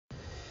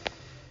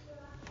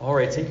All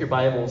right, take your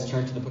Bibles,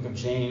 turn to the book of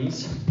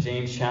James,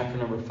 James chapter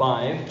number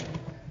 5.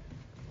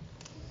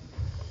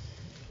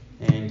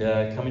 And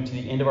coming to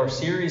the end of our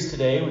series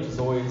today, which is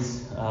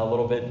always a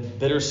little bit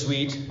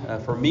bittersweet,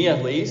 for me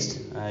at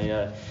least.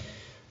 I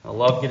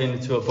love getting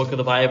into a book of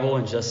the Bible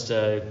and just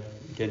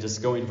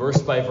going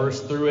verse by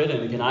verse through it.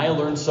 And again, I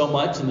learned so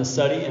much in the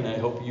study, and I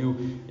hope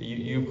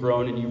you've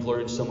grown and you've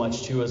learned so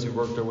much too as we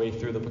worked our way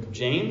through the book of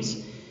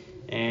James.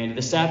 And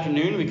this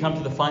afternoon, we come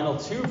to the final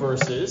two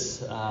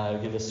verses.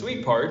 Again, the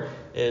sweet part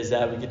is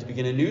that we get to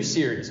begin a new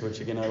series, which,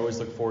 again, I always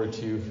look forward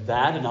to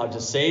that. And I'll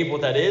just save what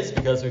that is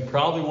because we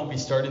probably won't be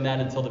starting that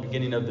until the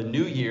beginning of the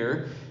new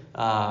year.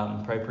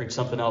 Probably preach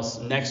something else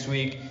next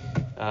week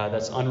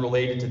that's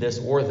unrelated to this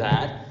or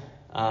that.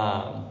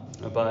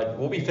 But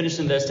we'll be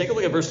finishing this. Take a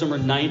look at verse number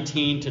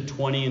 19 to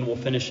 20, and we'll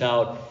finish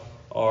out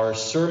our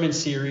sermon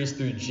series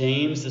through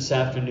James this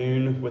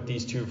afternoon with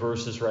these two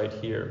verses right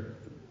here.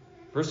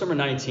 Verse number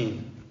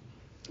 19,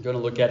 you're going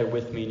to look at it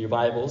with me in your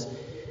Bibles.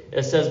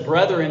 It says,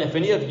 "Brethren, if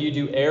any of you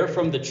do err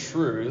from the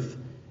truth,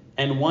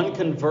 and one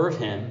convert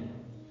him,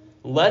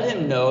 let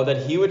him know that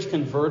he which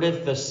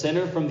converteth the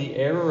sinner from the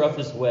error of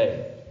his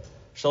way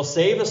shall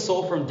save a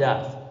soul from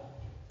death,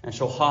 and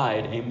shall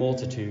hide a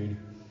multitude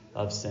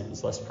of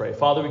sins." Let's pray.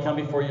 Father, we come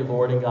before you,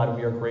 Lord, and God,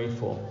 we are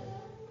grateful,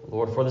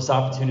 Lord, for this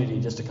opportunity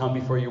just to come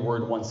before your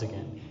word once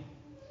again.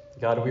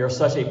 God, we are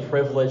such a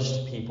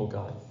privileged people,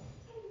 God.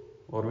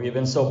 Lord, we have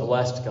been so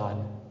blessed, God.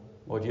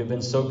 Lord, you have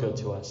been so good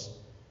to us.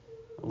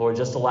 Lord,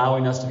 just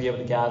allowing us to be able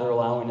to gather,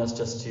 allowing us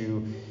just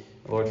to,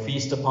 Lord,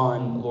 feast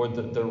upon, Lord,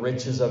 the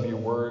riches of your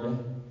word.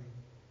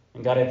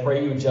 And God, I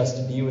pray you would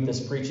just be with this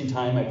preaching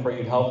time. I pray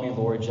you'd help me,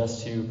 Lord,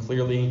 just to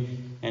clearly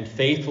and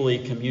faithfully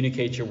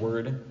communicate your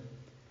word.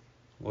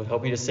 Lord,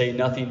 help me to say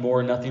nothing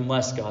more, nothing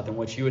less, God, than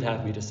what you would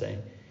have me to say.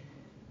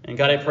 And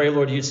God, I pray,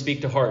 Lord, you'd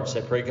speak to hearts. I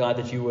pray, God,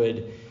 that you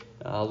would,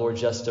 Lord,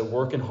 just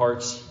work in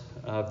hearts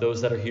of those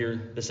that are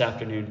here this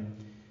afternoon.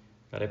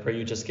 God, I pray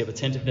you just give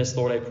attentiveness,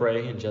 Lord, I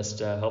pray, and just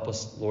help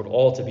us, Lord,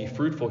 all to be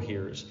fruitful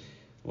hearers,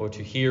 Lord,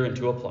 to hear and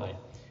to apply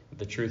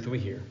the truth we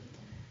hear.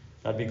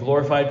 God, be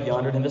glorified, be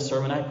honored in this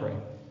sermon, I pray.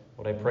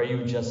 Lord, I pray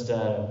you just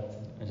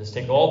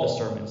take all the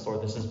sermons,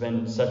 Lord. This has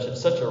been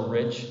such a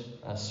rich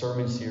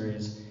sermon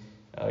series,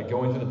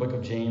 going through the book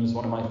of James,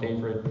 one of my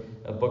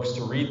favorite books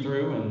to read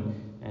through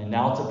and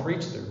now to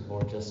preach through.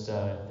 Lord, just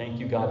thank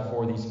you, God,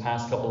 for these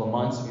past couple of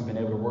months. We've been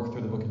able to work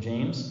through the book of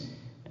James.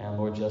 And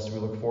Lord, just we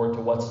look forward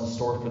to what's in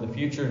store for the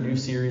future, new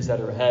series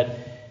that are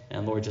ahead.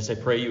 And Lord, just I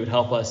pray you would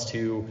help us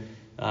to,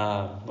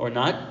 or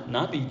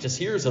not be just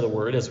hearers of the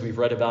word, as we've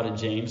read about in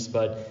James,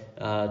 but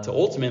to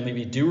ultimately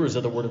be doers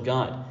of the word of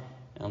God.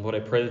 And Lord, I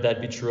pray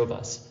that be true of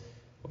us.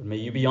 Lord, may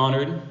you be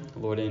honored,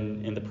 Lord,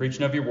 in the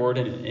preaching of your word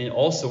and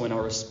also in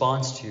our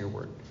response to your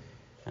word.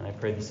 And I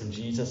pray this in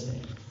Jesus'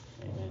 name.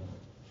 Amen.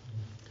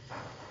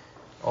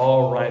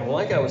 All right. Well,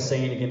 like I was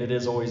saying, again, it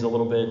is always a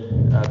little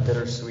bit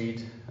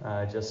bittersweet.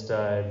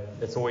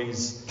 It's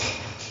always,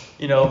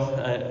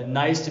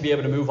 nice to be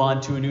able to move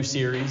on to a new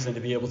series and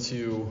to be able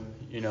to,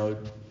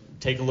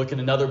 take a look at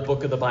another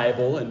book of the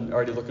Bible, and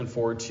already looking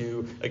forward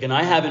to, again,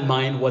 I have in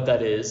mind what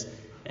that is.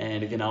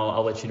 And again,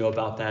 I'll let you know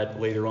about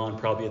that later on,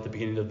 probably at the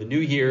beginning of the new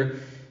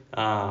year.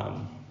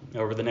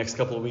 Over the next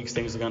couple of weeks,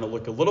 things are going to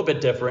look a little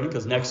bit different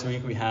because next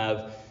week we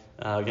have,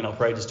 I'll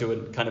probably just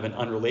do kind of an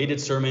unrelated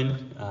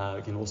sermon.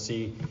 Again, we'll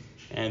see.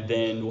 And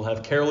then we'll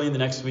have caroling the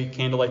next week,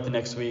 candlelight the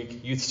next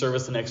week, youth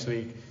service the next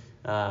week.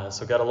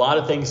 So got a lot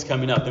of things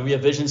coming up. Then we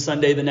have Vision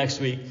Sunday the next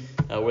week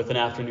with an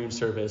afternoon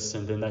service.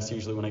 And then that's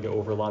usually when I go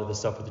over a lot of the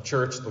stuff with the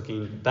church,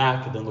 looking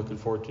back and then looking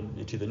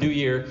forward to the new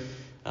year.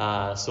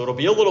 So it'll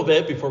be a little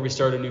bit before we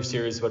start a new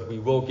series, but we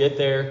will get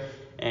there.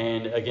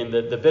 And again,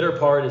 the bitter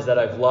part is that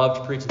I've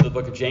loved preaching the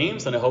book of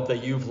James, and I hope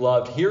that you've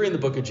loved hearing the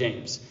book of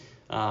James.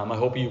 I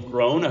hope you've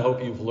grown. I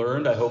hope you've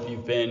learned. I hope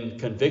you've been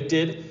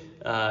convicted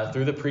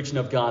through the preaching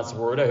of God's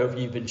word. I hope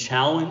you've been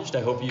challenged.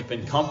 I hope you've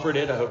been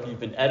comforted. I hope you've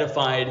been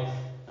edified.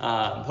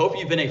 Hope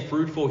you've been a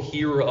fruitful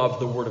hearer of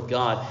the word of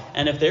God.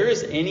 And if there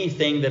is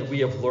anything that we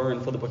have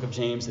learned from the book of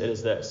James, it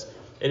is this.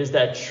 It is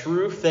that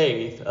true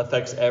faith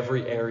affects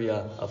every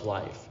area of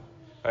life.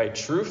 All right,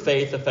 true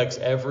faith affects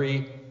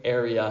every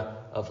area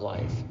of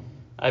life.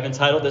 I've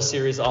entitled this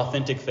series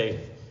Authentic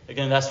Faith.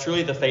 Again, that's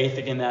truly the faith,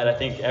 again, that I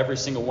think every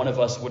single one of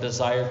us would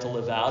desire to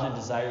live out and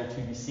desire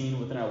to be seen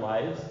within our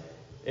lives.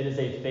 It is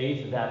a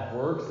faith that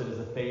works. It is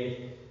a faith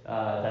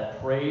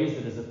that prays.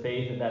 It is a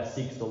faith that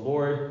seeks the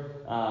Lord.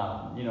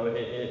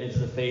 It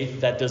is a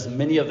faith that does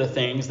many of the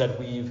things that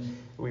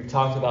we've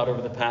talked about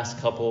over the past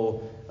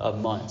couple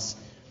of months.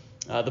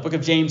 The book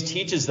of James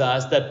teaches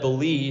us that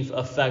belief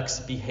affects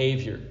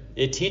behavior.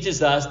 It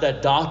teaches us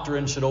that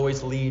doctrine should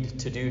always lead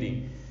to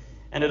duty.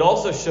 And it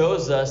also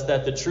shows us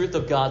that the truth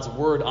of God's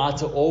word ought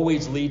to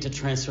always lead to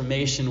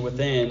transformation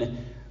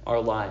within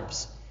our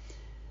lives.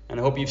 And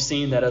I hope you've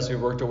seen that as we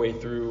worked our way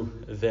through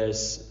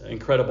this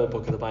incredible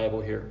book of the Bible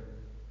here.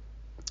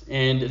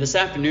 And this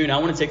afternoon, I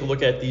want to take a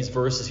look at these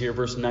verses here,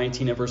 verse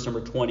 19 and verse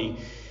number 20.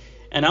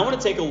 And I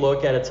want to take a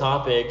look at a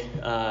topic,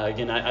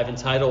 I've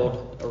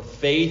entitled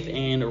Faith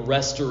and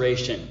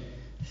Restoration.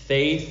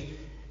 faith,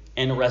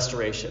 and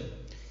restoration.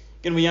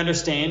 Again, we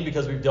understand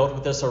because we've dealt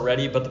with this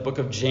already, but the book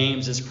of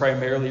James is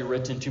primarily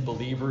written to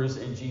believers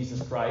in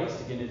Jesus Christ.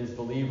 Again, it is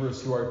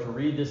believers who are to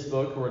read this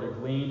book, who are to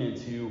glean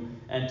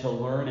and to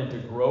learn and to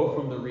grow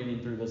from the reading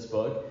through this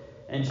book.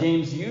 And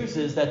James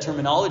uses that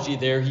terminology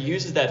there. He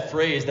uses that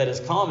phrase that is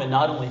common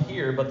not only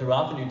here, but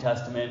throughout the New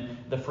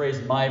Testament, the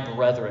phrase, my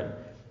brethren.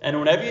 And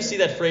whenever you see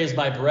that phrase,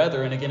 my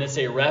brethren, again, it's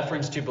a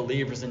reference to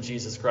believers in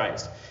Jesus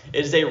Christ.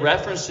 It is a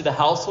reference to the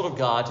household of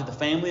God, to the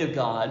family of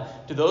God,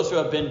 to those who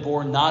have been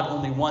born not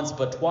only once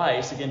but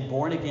twice, again,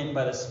 born again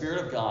by the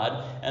Spirit of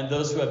God, and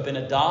those who have been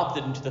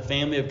adopted into the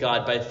family of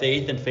God by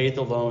faith and faith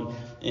alone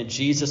in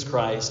Jesus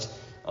Christ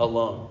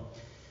alone.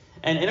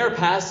 And in our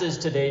passage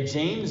today,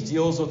 James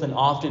deals with an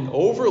often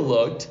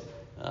overlooked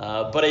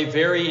but a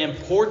very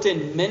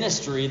important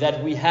ministry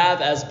that we have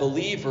as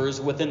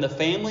believers within the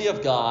family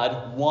of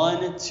God,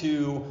 one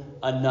to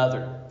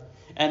another.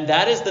 And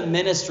that is the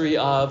ministry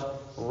of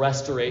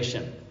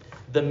restoration.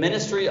 The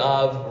ministry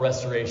of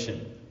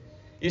restoration.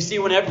 You see,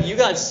 whenever you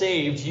got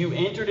saved, you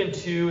entered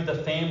into the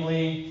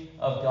family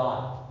of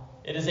God.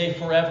 It is a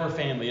forever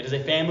family. It is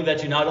a family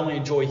that you not only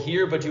enjoy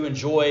here, but you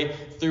enjoy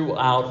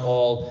throughout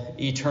all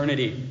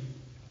eternity.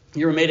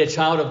 You were made a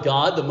child of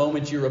God the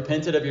moment you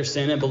repented of your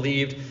sin and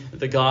believed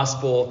the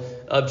gospel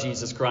of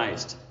Jesus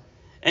Christ.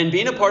 And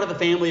being a part of the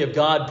family of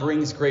God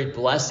brings great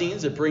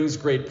blessings, it brings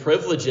great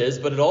privileges,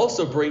 but it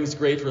also brings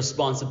great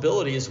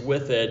responsibilities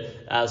with it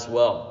as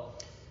well.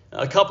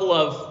 A couple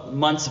of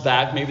months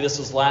back, maybe this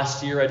was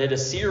last year, I did a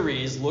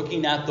series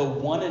looking at the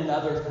one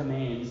another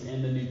commands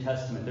in the New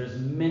Testament. There's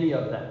many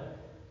of them.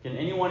 And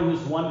anyone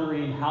who's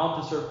wondering how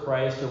to serve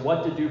Christ or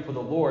what to do for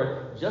the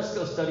Lord, just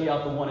go study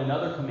out the one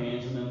another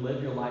commands and then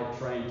live your life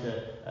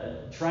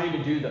trying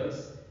to do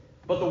those.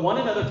 But the one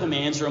another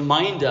commands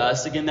remind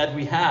us, again, that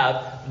we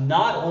have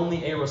not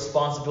only a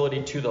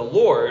responsibility to the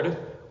Lord,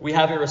 we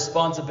have a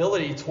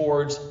responsibility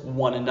towards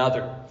one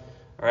another.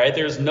 All right,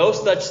 there's no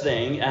such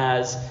thing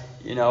as,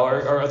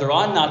 or there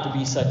ought not to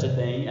be such a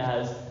thing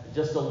as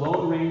just a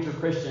Lone Ranger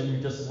Christian who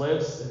just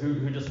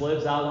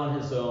lives out on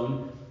his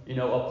own,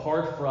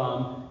 apart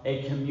from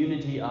a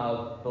community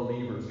of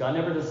believers. God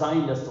never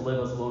designed us to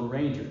live as Lone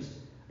Rangers.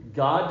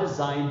 God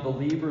designed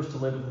believers to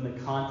live within the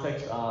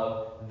context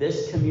of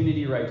this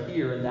community right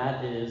here, and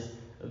that is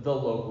the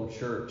local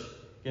church.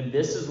 And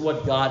this is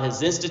what God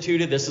has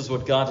instituted. This is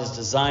what God has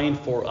designed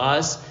for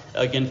us,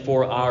 again,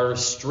 for our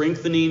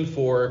strengthening,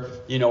 for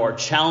our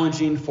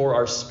challenging, for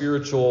our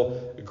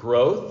spiritual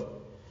growth.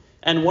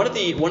 And one of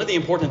the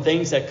important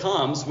things that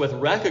comes with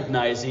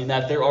recognizing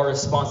that there are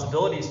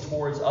responsibilities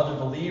towards other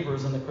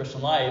believers in the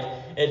Christian life,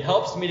 it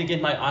helps me to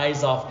get my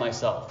eyes off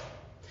myself.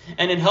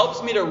 And it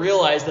helps me to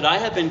realize that I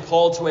have been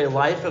called to a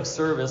life of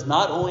service,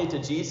 not only to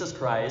Jesus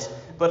Christ,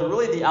 but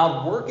really the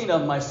outworking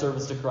of my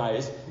service to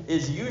Christ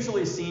is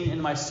usually seen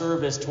in my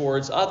service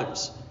towards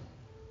others.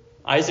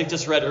 Isaac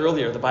just read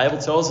earlier, the Bible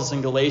tells us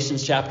in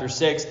Galatians chapter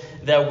 6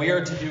 that we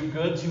are to do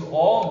good to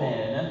all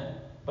men,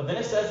 but then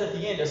it says at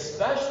the end,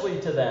 especially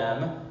to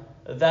them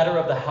that are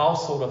of the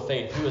household of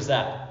faith. Who is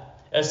that?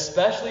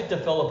 Especially to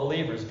fellow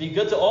believers. Be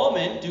good to all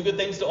men, do good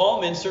things to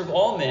all men, serve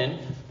all men,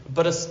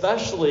 but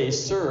especially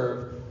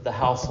serve the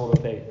household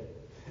of faith.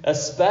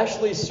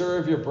 Especially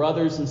serve your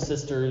brothers and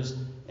sisters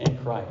in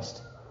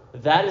Christ.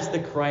 That is the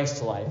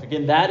Christ life.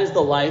 Again, that is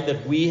the life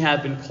that we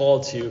have been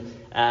called to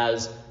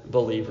as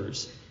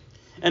believers.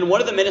 And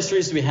one of the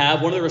ministries we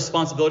have, one of the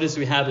responsibilities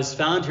we have is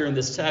found here in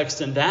this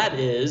text, and that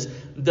is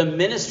the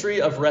ministry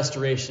of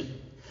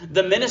restoration.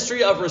 The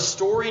ministry of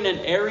restoring an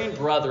erring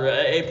brother,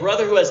 a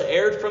brother who has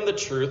erred from the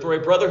truth, or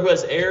a brother who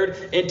has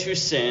erred into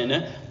sin.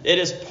 It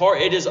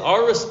is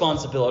our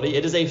responsibility.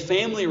 It is a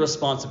family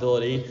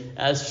responsibility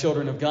as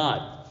children of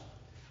God.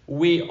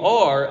 We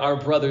are our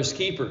brother's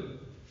keeper.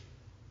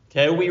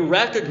 Okay, we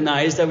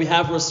recognize that we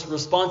have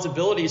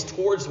responsibilities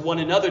towards one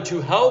another to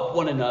help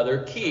one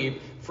another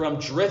keep from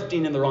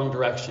drifting in the wrong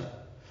direction,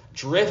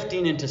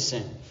 drifting into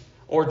sin,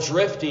 or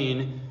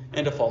drifting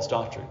into false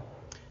doctrine.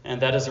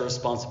 And that is a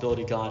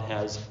responsibility God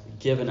has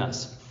given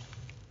us.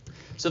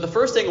 So the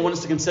first thing I want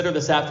us to consider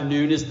this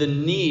afternoon is the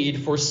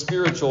need for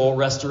spiritual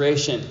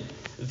restoration.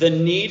 The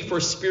need for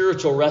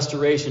spiritual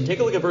restoration. Take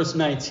a look at verse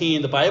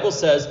 19. The Bible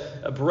says,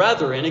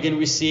 brethren, again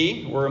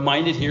we're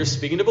reminded here,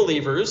 speaking to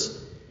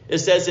believers, it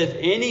says, if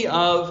any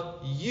of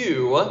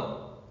you,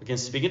 again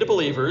speaking to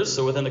believers,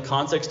 so within the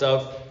context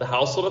of the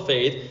household of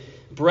faith,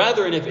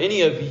 brethren, if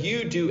any of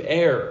you do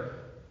err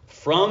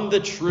from the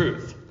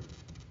truth.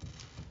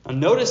 Now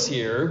notice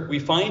here, we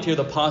find here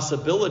the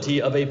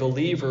possibility of a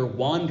believer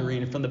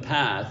wandering from the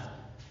path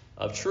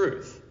of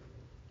truth,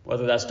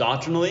 whether that's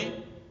doctrinally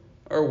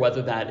or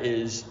whether that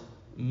is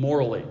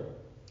morally.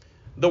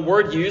 The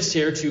word used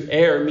here to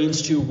err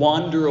means to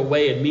wander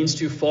away. It means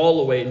to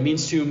fall away. It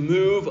means to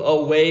move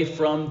away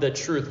from the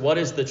truth. What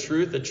is the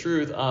truth? The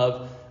truth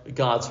of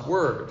God's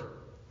word.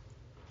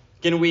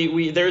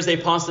 Again, there's a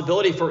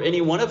possibility for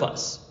any one of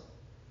us.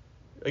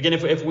 Again,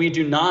 if we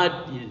do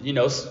not,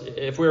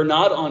 if we are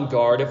not on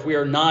guard, if we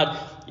are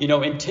not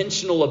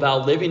intentional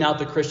about living out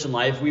the Christian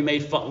life, we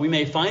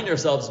may find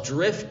ourselves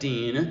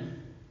drifting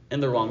in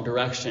the wrong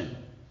direction.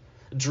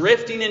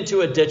 Drifting into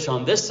a ditch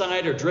on this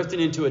side or drifting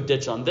into a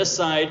ditch on this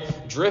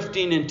side,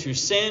 drifting into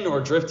sin or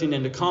drifting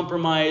into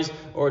compromise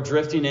or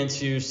drifting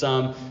into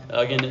some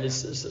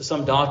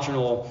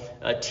doctrinal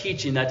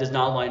teaching that does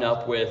not line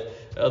up with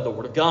the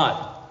Word of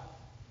God.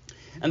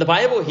 And the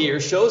Bible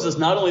here shows us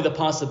not only the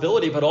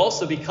possibility, but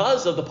also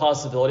because of the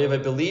possibility of a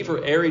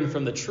believer erring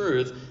from the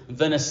truth,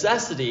 the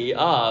necessity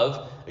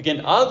of,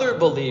 other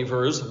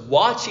believers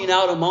watching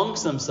out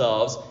amongst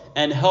themselves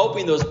and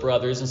helping those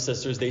brothers and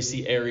sisters they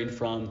see erring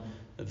from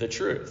the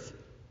truth.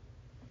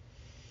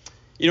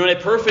 In a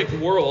perfect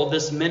world,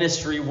 this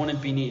ministry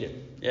wouldn't be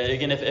needed.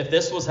 Again, if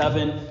this was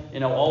heaven,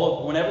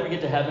 whenever we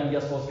get to heaven,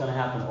 guess what's going to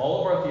happen?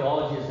 All of our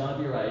theology is going to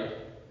be right,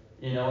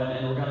 and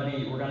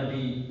we're going to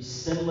be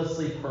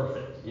sinlessly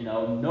perfect.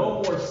 No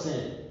more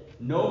sin,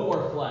 no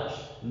more flesh,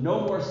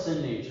 no more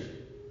sin nature,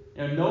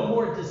 no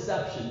more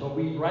deception. But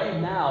right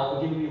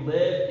now, we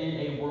live in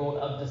a world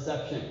of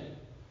deception,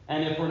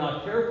 and if we're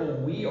not careful,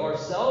 we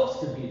ourselves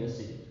could be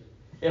deceived.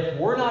 If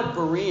we're not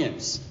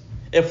Bereans,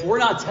 if we're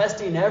not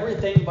testing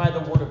everything by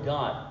the Word of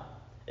God,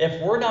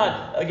 if we're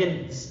not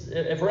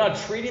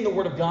treating the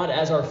Word of God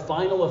as our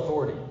final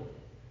authority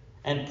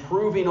and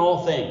proving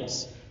all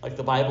things, like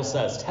the Bible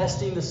says,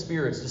 testing the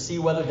spirits to see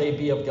whether they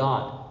be of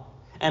God,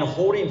 and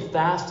holding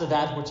fast to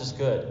that which is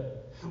good,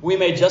 we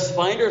may just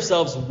find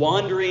ourselves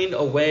wandering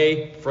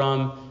away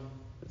from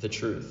the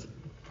truth.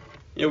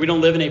 We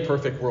don't live in a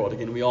perfect world.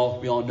 Again, we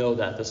all know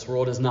that. This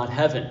world is not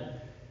heaven.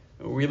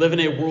 We live in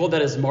a world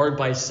that is marred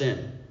by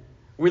sin.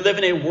 We live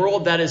in a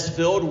world that is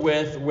filled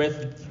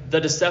with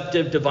the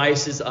deceptive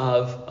devices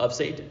of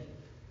Satan.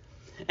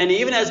 And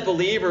even as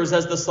believers,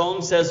 as the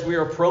song says, we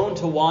are prone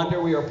to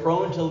wander, we are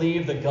prone to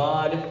leave the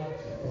God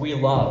we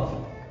love.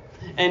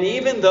 And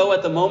even though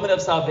at the moment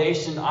of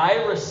salvation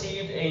I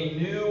received a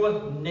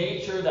new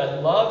nature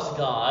that loves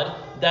God,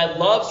 that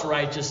loves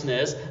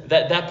righteousness,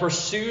 that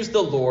pursues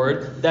the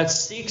Lord, that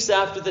seeks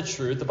after the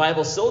truth, the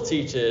Bible still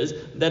teaches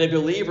that a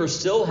believer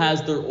still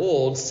has their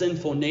old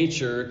sinful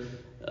nature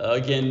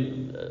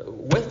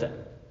with them.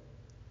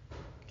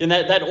 And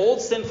that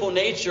old sinful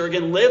nature,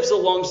 lives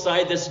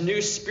alongside this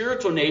new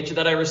spiritual nature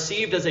that I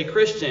received as a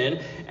Christian.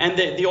 And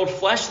the old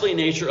fleshly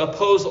nature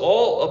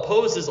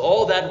opposes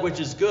all that which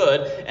is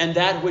good and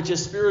that which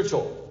is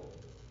spiritual.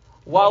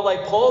 While,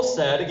 like Paul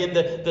said,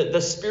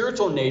 the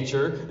spiritual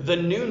nature, the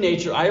new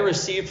nature I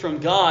received from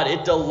God,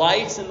 it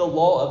delights in the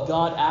law of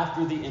God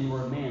after the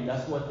inward man.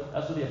 That's what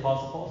the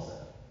Apostle Paul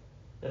said.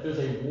 That there's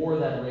a war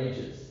that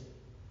rages.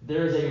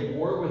 There's a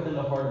war within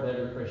the heart of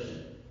every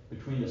Christian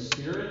between the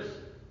spirit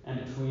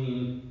and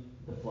between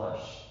the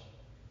flesh.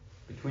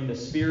 Between the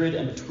spirit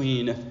and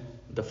between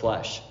the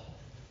flesh.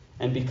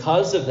 And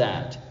because of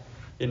that,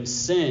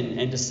 sin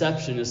and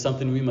deception is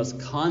something we must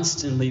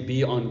constantly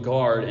be on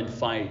guard and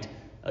fight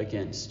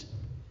against.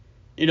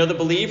 The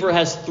believer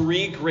has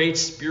three great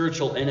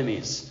spiritual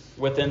enemies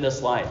within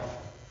this life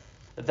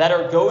that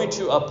are going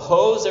to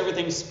oppose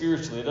everything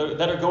spiritually,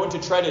 that are going to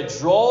try to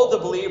draw the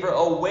believer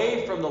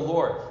away from the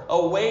Lord,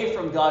 away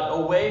from God,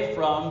 away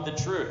from the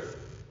truth.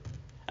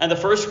 And the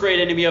first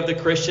great enemy of the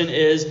Christian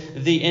is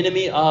the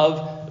enemy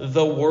of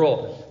the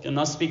world. I'm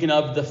not speaking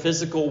of the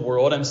physical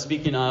world. I'm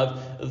speaking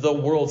of the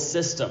world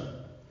system.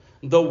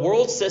 The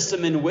world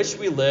system in which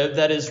we live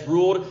that is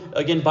ruled,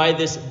 by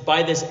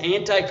this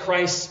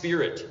Antichrist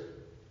spirit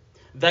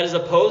that is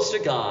opposed to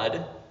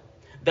God,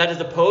 that is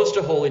opposed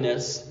to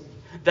holiness,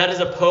 that is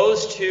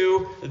opposed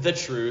to the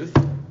truth.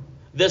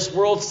 This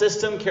world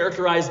system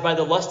characterized by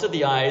the lust of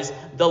the eyes,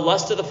 the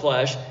lust of the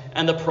flesh,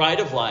 and the pride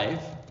of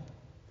life.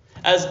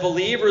 As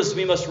believers,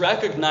 we must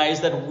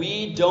recognize that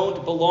we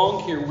don't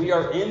belong here. We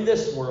are in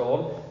this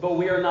world, but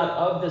we are not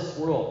of this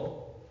world.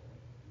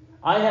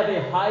 I have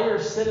a higher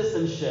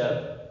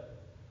citizenship,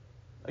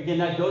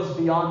 that goes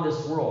beyond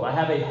this world. I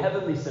have a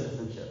heavenly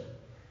citizenship.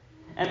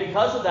 And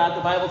because of that,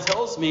 the Bible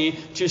tells me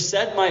to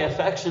set my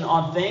affection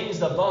on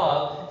things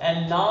above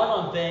and not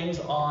on things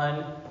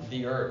on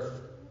the earth.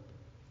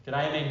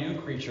 I am a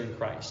new creature in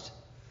Christ.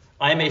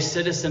 I am a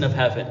citizen of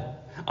heaven.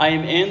 I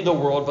am in the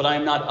world, but I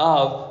am not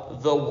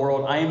of the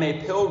world. I am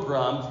a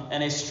pilgrim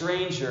and a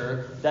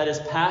stranger that is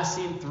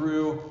passing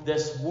through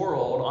this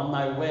world on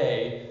my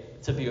way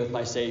to be with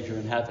my Savior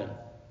in heaven.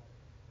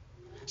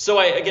 So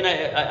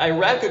I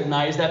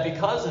recognize that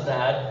because of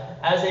that,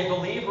 as a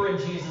believer in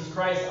Jesus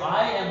Christ,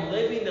 I am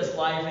living this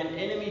life in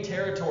enemy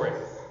territory.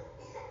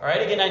 All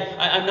right,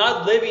 I'm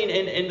not living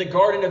in the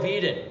Garden of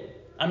Eden.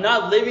 I'm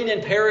not living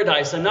in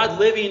paradise. I'm not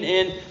living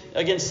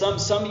in,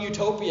 some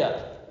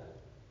utopia.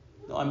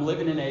 No, I'm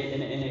living in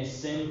a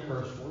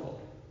sin-cursed world.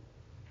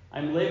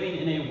 I'm living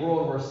in a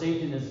world where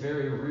Satan is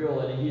very real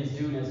and he is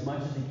doing as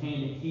much as he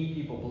can to keep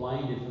people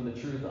blinded from the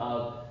truth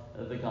of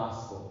the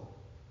gospel.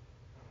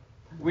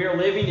 We are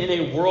living in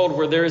a world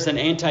where there is an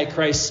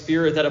antichrist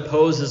spirit that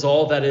opposes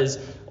all that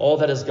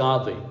is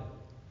godly.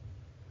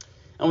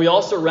 And we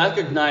also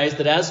recognize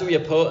that as we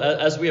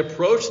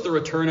approach the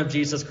return of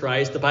Jesus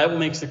Christ, the Bible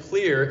makes it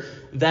clear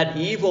that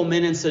evil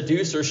men and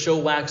seducers shall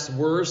wax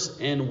worse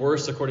and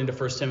worse, according to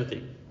 1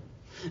 Timothy.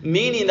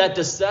 Meaning that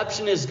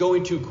deception is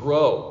going to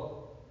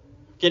grow,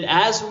 again,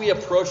 as we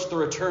approach the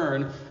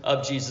return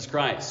of Jesus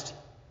Christ.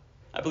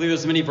 I believe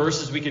there's many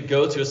verses we could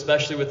go to,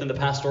 especially within the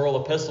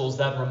pastoral epistles,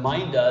 that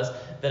remind us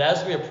that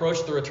as we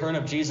approach the return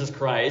of Jesus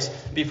Christ,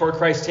 before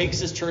Christ takes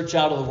his church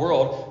out of the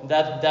world,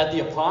 that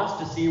the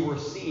apostasy we're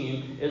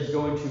seeing is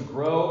going to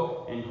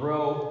grow and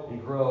grow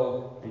and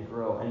grow and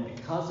grow. And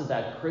because of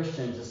that,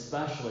 Christians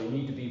especially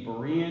need to be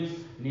Bereans,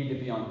 need to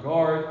be on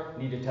guard,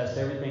 need to test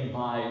everything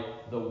by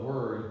the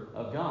Word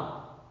of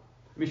God.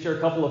 Let me share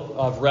a couple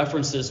of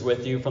references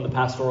with you from the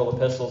pastoral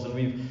epistles,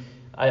 and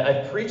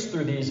I've preached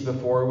through these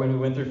before when we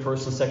went through 1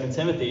 and 2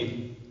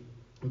 Timothy,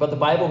 but the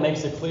Bible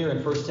makes it clear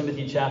in 1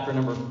 Timothy chapter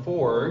number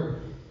 4.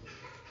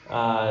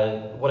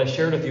 What I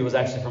shared with you was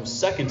actually from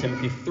 2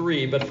 Timothy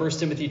 3, but 1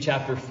 Timothy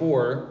chapter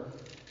 4,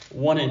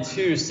 1 and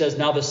 2 says,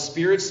 "Now the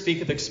Spirit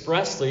speaketh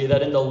expressly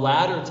that in the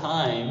latter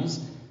times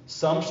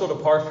some shall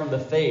depart from the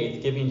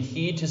faith, giving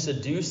heed to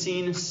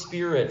seducing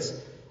spirits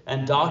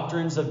and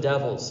doctrines of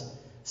devils,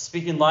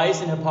 speaking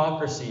lies and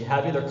hypocrisy,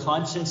 having their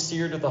conscience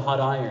seared with a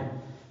hot iron,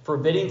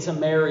 forbidding to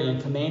marry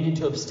and commanding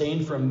to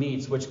abstain from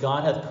meats which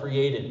God hath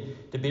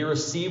created, to be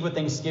received with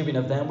thanksgiving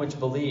of them which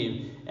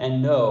believe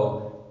and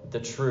know the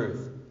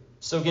truth."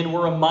 So again,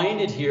 we're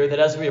reminded here that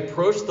as we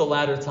approach the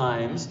latter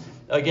times,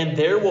 again,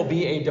 there will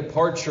be a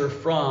departure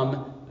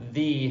from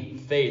the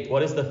faith.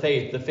 What is the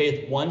faith? The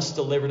faith once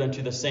delivered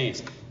unto the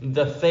saints.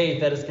 The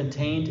faith that is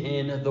contained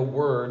in the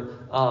Word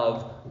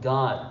of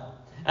God.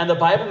 And the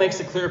Bible makes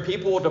it clear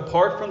people will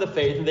depart from the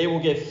faith, and they will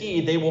give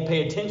heed, they will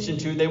pay attention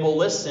to, they will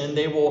listen,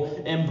 they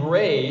will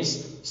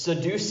embrace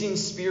seducing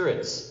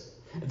spirits.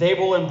 They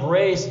will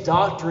embrace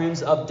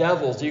doctrines of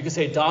devils. You could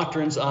say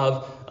doctrines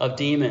of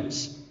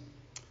demons.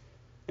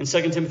 In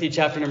 2 Timothy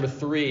chapter number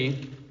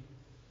 3,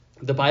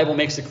 the Bible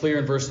makes it clear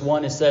in verse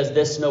 1, it says,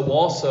 "This know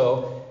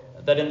also,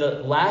 that in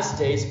the last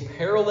days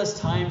perilous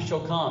times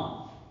shall come."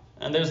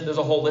 And there's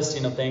a whole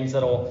listing of things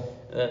that'll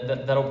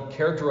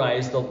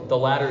characterize the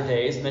latter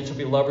days. Men shall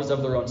be lovers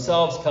of their own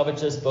selves,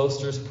 covetous,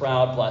 boasters,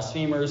 proud,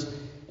 blasphemers,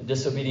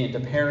 disobedient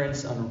to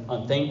parents,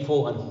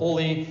 unthankful,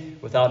 unholy,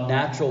 without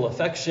natural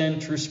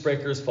affection, truce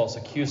breakers, false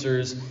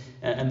accusers,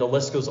 and the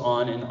list goes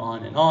on and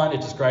on and on.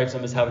 It describes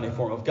them as having a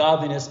form of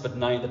godliness, but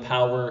denying the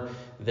power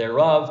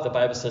thereof. The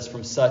Bible says,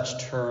 "From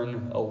such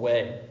turn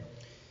away."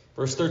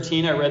 Verse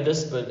 13, I read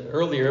this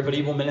earlier, "But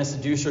evil men and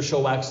seducers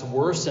shall wax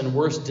worse and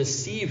worse,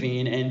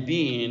 deceiving and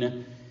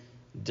being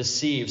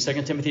deceived."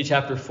 2 Timothy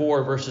chapter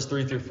 4, verses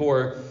 3 through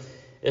 4,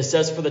 it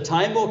says, "For the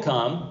time will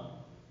come,"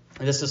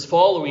 and this is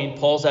following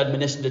Paul's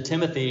admonition to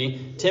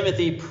Timothy,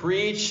 "Timothy,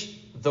 preach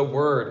the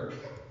word."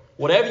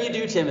 Whatever you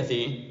do,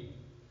 Timothy,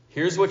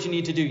 here's what you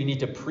need to do. You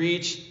need to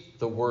preach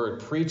the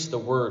word. Preach the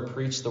word.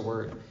 Preach the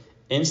word.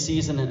 In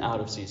season and out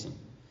of season.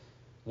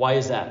 Why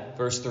is that?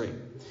 Verse 3.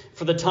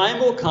 "For the time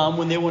will come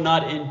when they will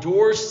not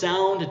endure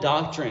sound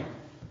doctrine,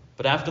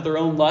 but after their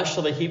own lust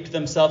shall they heap to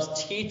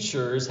themselves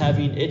teachers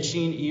having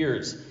itching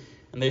ears.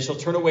 And they shall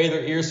turn away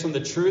their ears from the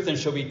truth and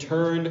shall be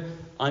turned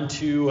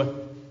unto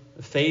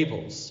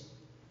fables."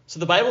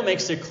 So the Bible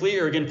makes it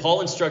clear, again,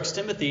 Paul instructs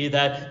Timothy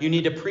that you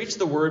need to preach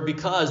the word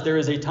because there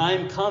is a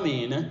time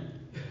coming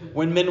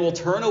when men will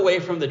turn away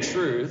from the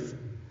truth.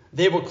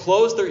 They will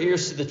close their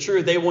ears to the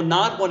truth. They will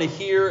not want to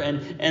hear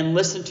and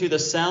listen to the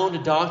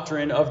sound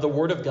doctrine of the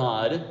Word of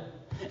God.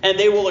 And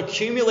they will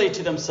accumulate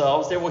to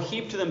themselves, they will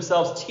heap to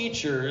themselves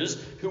teachers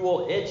who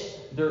will itch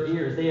their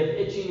ears. They have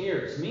itching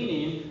ears,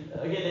 meaning,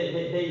 again,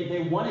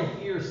 they want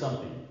to hear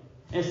something.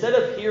 Instead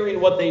of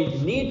hearing what they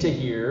need to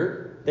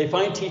hear, they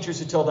find teachers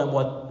who tell them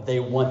what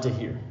they want to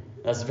hear.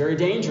 That's very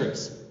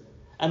dangerous.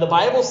 And the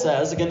Bible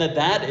says, again,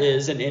 that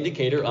is an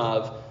indicator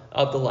of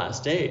the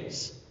last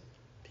days.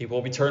 People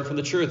will be turned from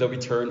the truth. They'll be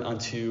turned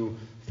unto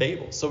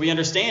fables. So we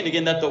understand,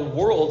 again, that the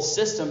world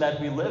system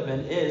that we live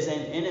in is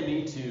an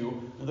enemy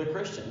to the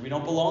Christian. We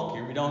don't belong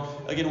here.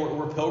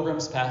 We're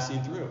pilgrims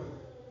passing through.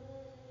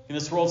 And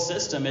this world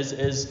system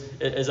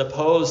is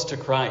opposed to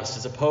Christ,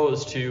 is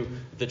opposed to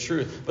the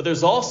truth. But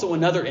there's also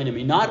another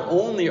enemy. Not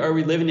only are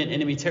we living in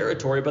enemy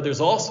territory, but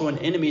there's also an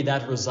enemy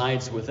that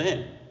resides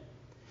within.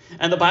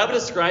 And the Bible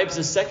describes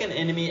the second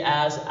enemy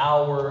as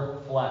our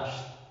flesh.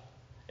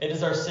 It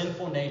is our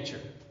sinful nature.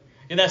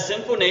 In that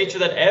sinful nature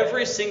that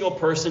every single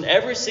person,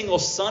 every single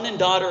son and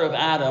daughter of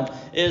Adam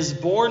is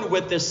born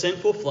with this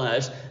sinful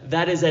flesh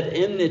that is at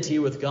enmity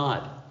with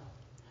God,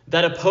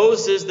 that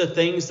opposes the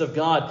things of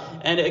God.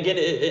 And again,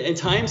 in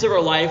times of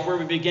our life where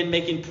we begin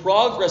making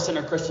progress in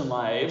our Christian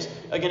lives,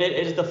 again, it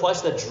is the flesh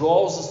that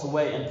draws us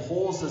away and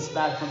pulls us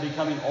back from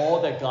becoming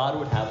all that God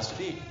would have us to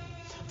be,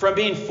 from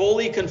being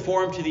fully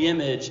conformed to the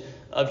image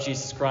of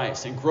Jesus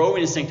Christ and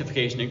growing in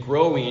sanctification and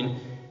growing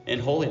in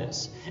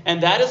holiness.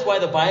 And that is why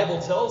the Bible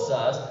tells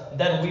us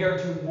that we are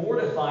to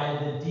mortify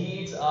the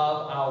deeds of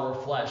our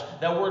flesh.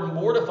 That word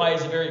mortify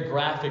is a very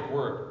graphic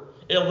word.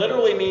 It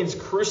literally means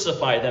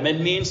crucify them.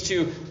 It means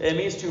to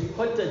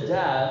put to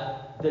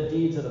death the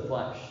deeds of the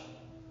flesh,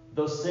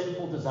 those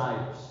sinful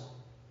desires,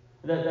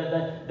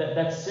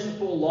 that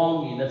sinful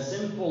longing, that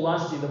sinful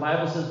lusting. The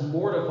Bible says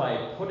mortify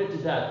it, put it to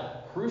death,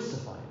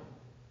 crucify it,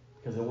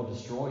 because it will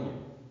destroy you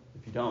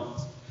if you don't.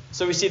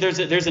 So we see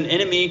there's an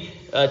enemy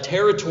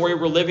territory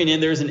we're living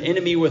in. There's an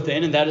enemy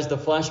within, and that is the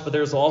flesh. But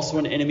there's also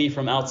an enemy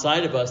from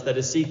outside of us that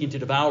is seeking to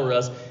devour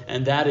us,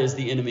 and that is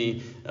the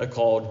enemy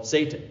called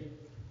Satan,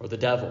 or the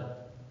devil.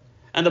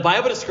 And the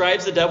Bible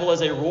describes the devil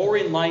as a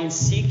roaring lion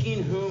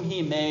seeking whom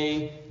he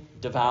may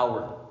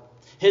devour.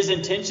 His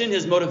intention,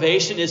 his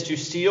motivation is to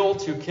steal,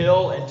 to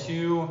kill, and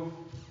to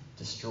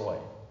destroy.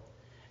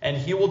 And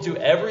he will do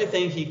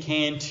everything he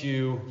can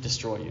to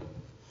destroy you.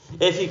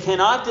 If he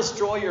cannot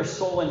destroy your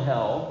soul in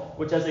hell,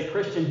 which as a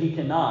Christian he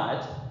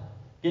cannot,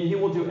 then he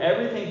will do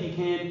everything he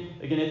can.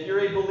 Again, if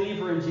you're a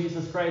believer in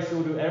Jesus Christ, he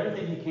will do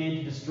everything he can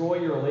to destroy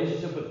your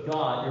relationship with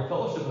God, your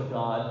fellowship with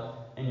God,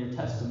 and your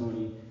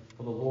testimony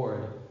for the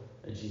Lord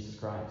Jesus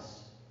Christ.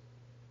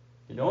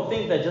 You don't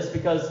think that just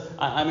because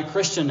I'm a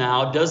Christian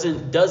now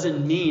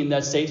doesn't mean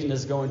that Satan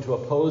is going to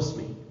oppose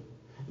me.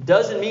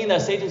 Doesn't mean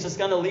that Satan's just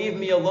going to leave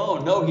me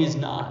alone. No, he's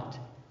not.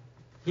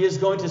 He is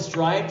going to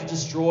strive to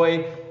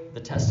destroy the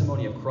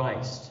testimony of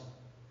Christ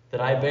that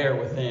I bear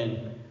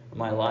within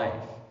my life.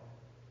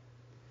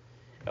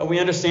 And we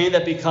understand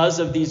that because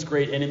of these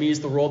great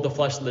enemies, the world, the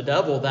flesh, and the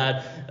devil,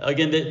 that,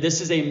 again,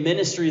 this is a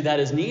ministry that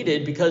is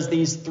needed because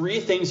these three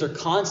things are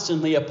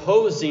constantly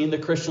opposing the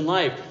Christian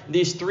life.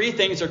 These three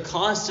things are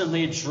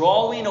constantly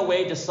drawing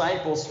away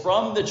disciples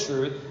from the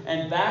truth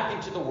and back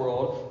into the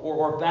world,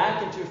 or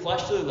back into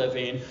fleshly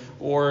living,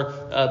 or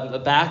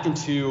back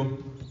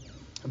into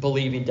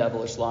believing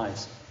devilish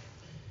lies.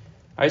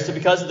 All right, so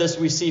because of this,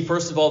 we see,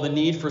 first of all, the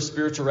need for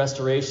spiritual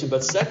restoration.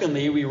 But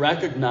secondly, we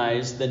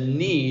recognize the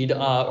need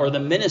or the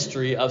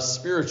ministry of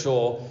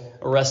spiritual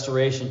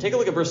restoration. Take a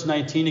look at verse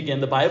 19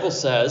 again. The Bible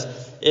says,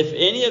 if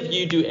any of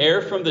you do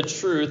err from the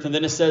truth, and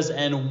then it says,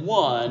 and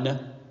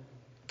one,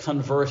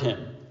 convert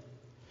him.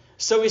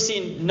 So we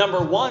see, number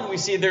one, we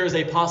see there is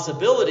a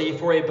possibility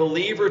for a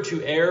believer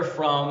to err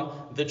from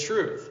the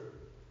truth.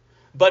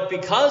 But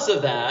because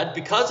of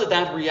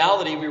that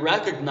reality, we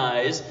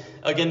recognize,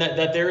 again,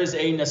 that there is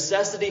a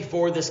necessity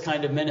for this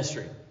kind of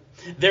ministry.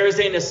 There is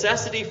a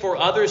necessity for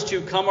others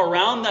to come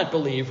around that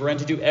believer and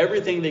to do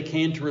everything they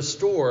can to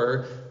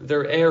restore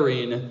their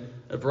erring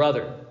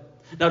brother.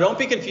 Now, don't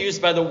be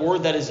confused by the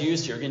word that is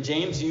used here. Again,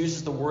 James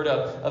uses the word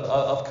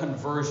of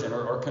conversion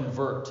or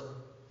convert.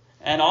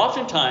 And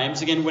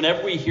oftentimes, again,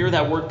 whenever we hear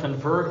that word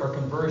convert or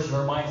conversion,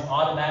 our minds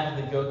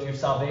automatically go to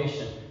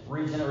salvation,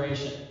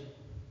 regeneration.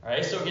 All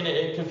right, so again,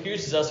 it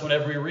confuses us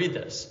whenever we read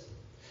this.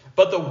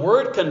 But the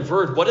word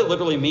convert, what it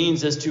literally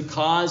means is to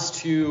cause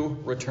to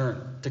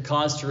return, to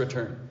cause to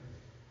return.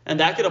 And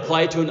that could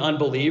apply to an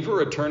unbeliever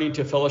returning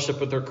to fellowship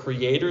with their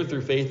Creator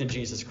through faith in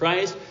Jesus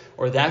Christ,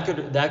 or that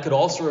could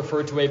also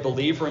refer to a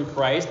believer in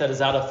Christ that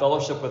is out of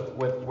fellowship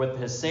with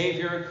his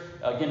Savior,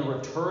 again,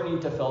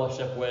 returning to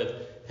fellowship with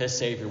his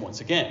Savior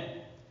once again.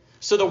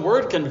 So the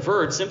word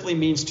convert simply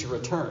means to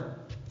return.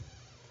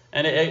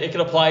 And it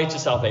could apply to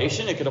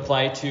salvation. It could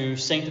apply to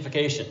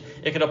sanctification.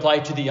 It could apply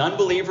to the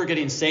unbeliever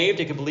getting saved.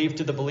 It could apply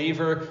to the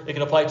believer. It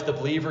could apply to the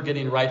believer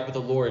getting right with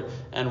the Lord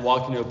and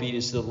walking in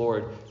obedience to the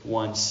Lord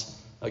once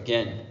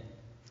again.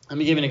 Let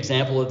me give an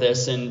example of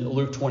this in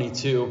Luke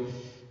 22.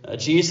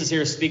 Jesus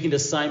here is speaking to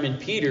Simon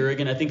Peter.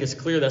 Again, I think it's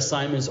clear that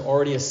Simon is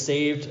already a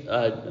saved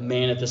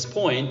man at this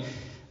point.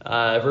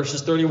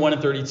 Verses 31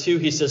 and 32,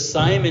 he says,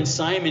 Simon,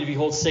 Simon,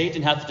 behold,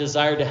 Satan hath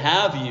desired to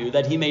have you,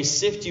 that he may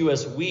sift you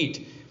as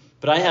wheat.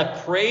 But I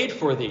have prayed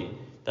for thee,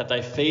 that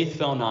thy faith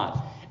fail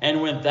not.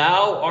 And when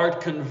thou art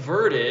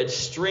converted,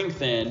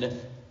 strengthen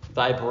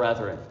thy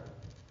brethren.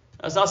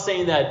 That's not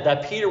saying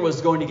that Peter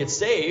was going to get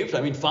saved.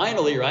 I mean,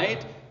 finally,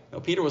 right? No,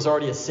 Peter was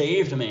already a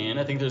saved man.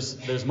 I think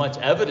there's much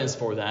evidence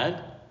for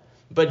that.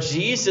 But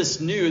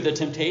Jesus knew the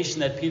temptation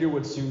that Peter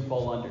would soon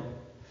fall under.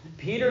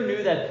 Peter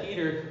knew that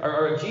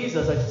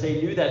Jesus, I should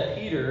say, knew that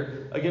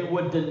Peter, again,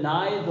 would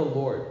deny the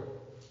Lord.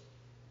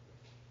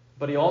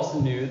 But he also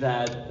knew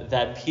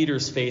that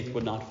Peter's faith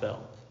would not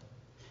fail.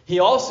 He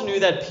also knew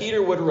that Peter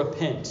would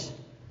repent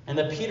and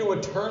that Peter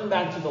would turn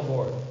back to the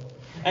Lord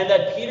and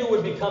that Peter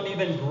would become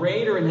even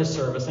greater in his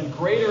service and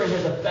greater in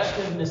his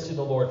effectiveness to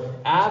the Lord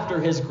after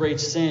his great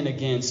sin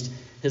against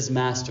his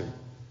master.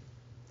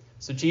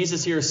 So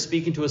Jesus here is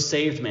speaking to a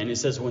saved man. He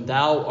says, when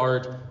thou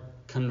art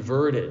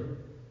converted.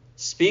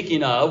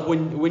 Speaking of,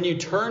 when you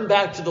turn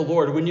back to the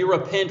Lord, when you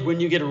repent, when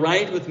you get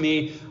right with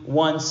me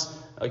once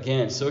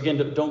again. So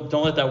again, don't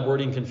let that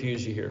wording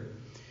confuse you here.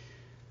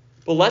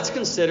 But let's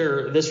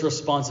consider this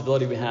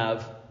responsibility we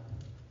have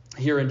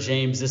here in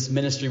James, this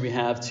ministry we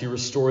have to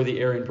restore the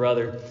erring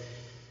brother.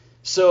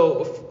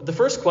 So the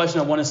first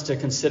question I want us to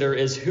consider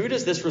is, who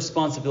does this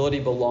responsibility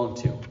belong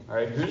to? All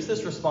right, who does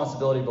this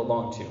responsibility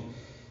belong to?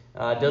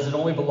 Does it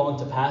only belong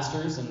to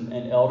pastors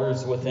and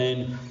elders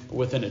within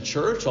a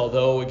church?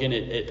 Although, again,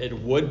 it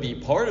would be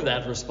part of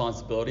that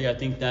responsibility. I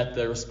think that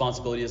the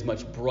responsibility is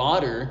much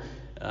broader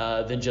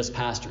than just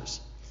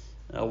pastors.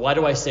 Why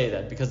do I say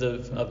that? Because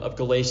of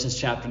Galatians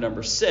chapter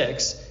number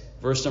 6,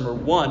 verse number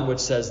 1, which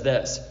says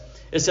this.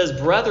 It says,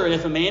 "Brethren,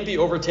 if a man be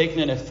overtaken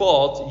in a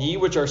fault, ye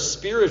which are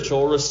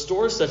spiritual,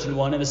 restore such an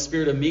one in a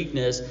spirit of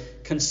meekness,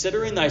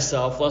 considering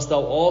thyself, lest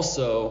thou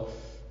also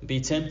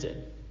be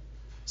tempted."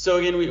 So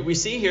again, we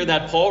see here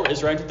that Paul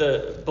is writing to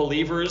the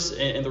believers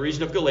in the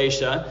region of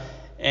Galatia,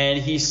 and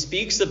he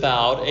speaks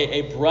about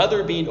a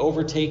brother being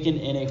overtaken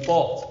in a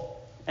fault.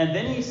 And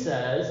then he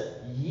says,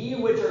 "Ye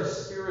which are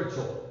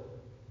spiritual."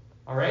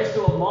 All right,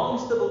 so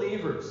amongst the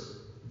believers,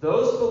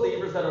 those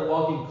believers that are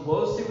walking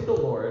closely with the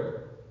Lord,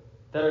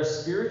 that are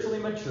spiritually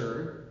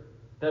mature,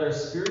 that are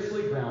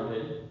spiritually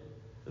grounded,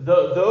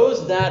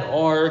 those that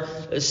are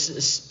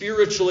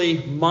spiritually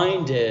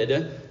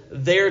minded,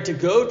 they are to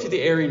go to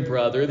the erring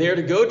brother, they are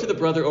to go to the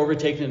brother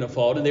overtaken in a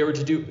fault, and they are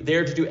to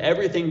do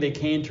everything they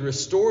can to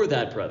restore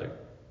that brother,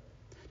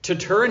 to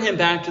turn him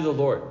back to the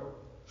Lord,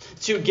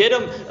 to get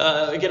him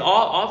again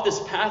off this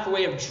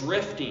pathway of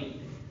drifting,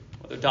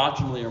 whether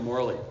doctrinally or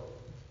morally.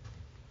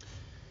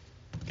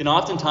 And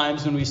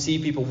oftentimes when we see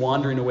people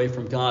wandering away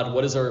from God,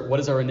 what is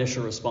our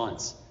initial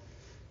response?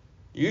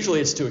 Usually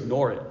it's to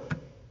ignore it,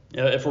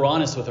 if we're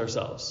honest with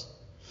ourselves.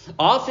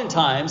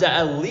 Oftentimes,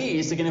 at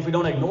least, again, if we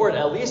don't ignore it,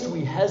 at least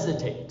we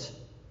hesitate.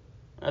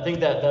 I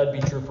think that would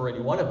be true for any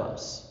one of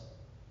us.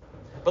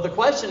 But the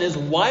question is,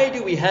 why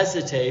do we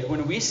hesitate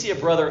when we see a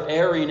brother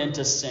erring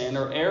into sin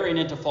or erring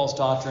into false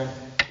doctrine?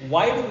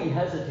 Why do we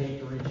hesitate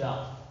to reach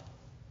out?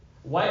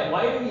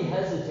 Why do we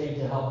hesitate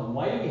to help him?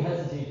 Why do we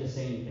hesitate to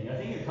say anything? I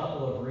think a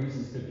couple of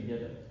reasons could be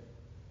given.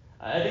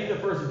 I think the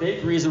first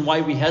big reason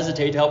why we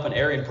hesitate to help an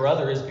erring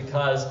brother is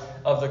because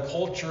of the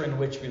culture in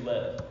which we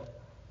live.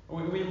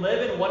 We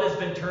live in what has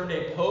been termed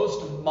a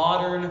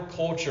postmodern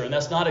culture, and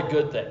that's not a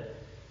good thing.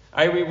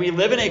 We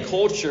live in a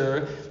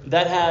culture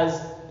that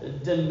has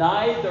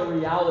denied the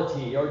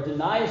reality, or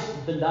denies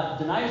the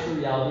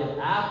reality of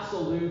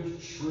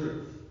absolute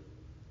truth.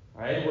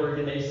 Right?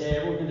 Where they say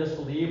everyone can just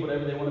believe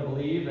whatever they want to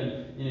believe,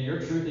 and your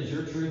truth is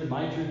your truth, and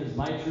my truth is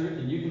my truth,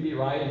 and you can be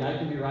right, and I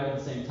can be right at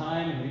the same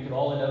time, and we could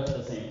all end up at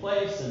the same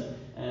place. And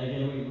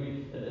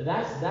again,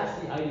 that's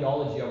the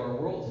ideology of our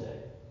world today.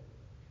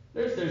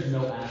 There's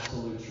no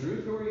absolute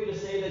truth. Who are you to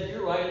say that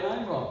you're right and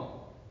I'm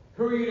wrong?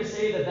 Who are you to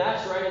say that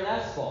that's right and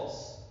that's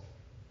false?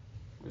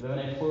 We live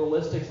in a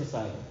pluralistic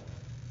society.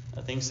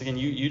 I think again,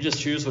 you just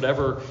choose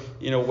whatever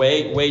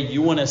way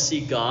you want to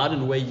seek God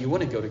and the way you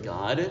want to go to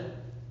God.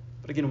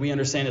 But again, we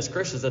understand as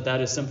Christians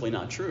that is simply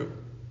not true.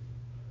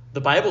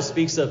 The Bible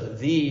speaks of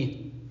the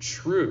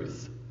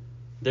truth.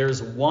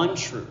 There's one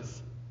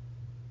truth.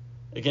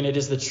 Again, it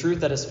is the truth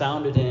that is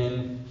founded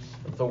in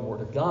the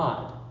Word of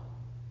God,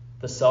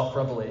 the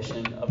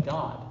self-revelation of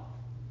God. All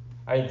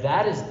right,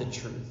 that is the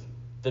truth.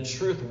 The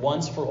truth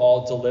once for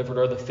all delivered,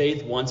 or the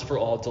faith once for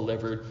all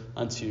delivered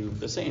unto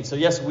the saints. So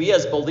yes, we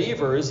as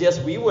believers, yes,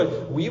 we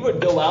would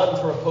go out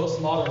into a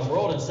postmodern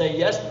world and say,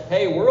 yes,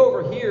 hey, we're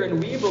over here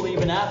and we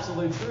believe in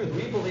absolute truth.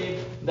 We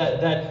believe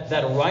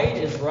that right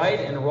is right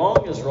and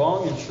wrong is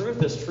wrong and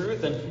truth is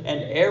truth and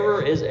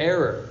error is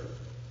error.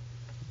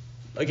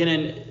 Again,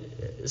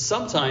 and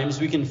sometimes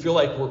we can feel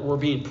like we're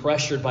being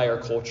pressured by our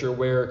culture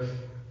where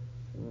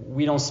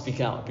we don't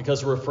speak out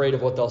because we're afraid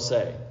of what they'll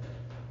say.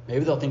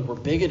 Maybe they'll think we're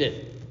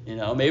bigoted.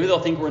 Maybe they'll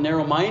think we're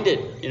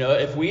narrow-minded.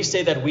 If we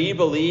say that we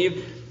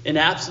believe in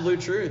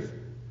absolute truth.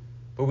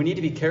 But we need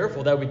to be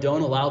careful that we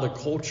don't allow the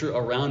culture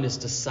around us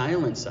to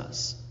silence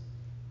us.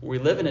 We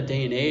live in a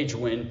day and age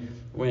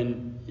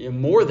when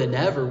more than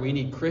ever we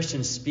need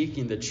Christians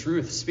speaking the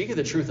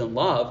truth in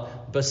love,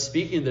 but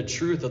speaking the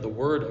truth of the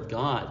Word of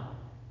God.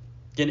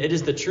 Again, it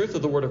is the truth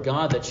of the Word of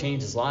God that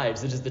changes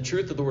lives. It is the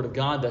truth of the Word of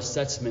God that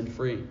sets men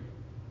free.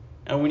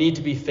 And we need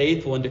to be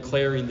faithful in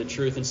declaring the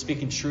truth and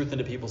speaking truth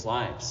into people's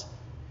lives.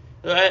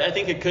 I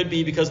think it could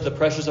be because of the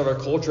pressures of our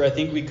culture. I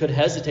think we could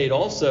hesitate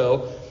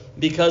also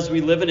because we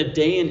live in a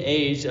day and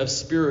age of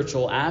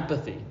spiritual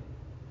apathy.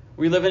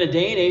 We live in a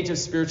day and age of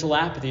spiritual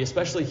apathy,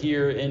 especially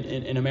here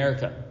in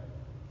America.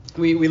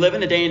 We live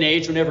in a day and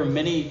age whenever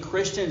many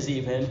Christians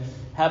even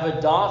have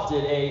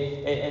adopted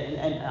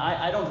an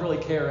I don't really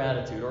care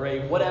attitude, or a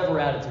whatever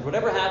attitude.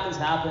 Whatever happens,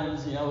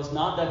 happens. It's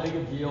not that big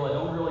a deal. I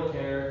don't really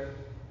care.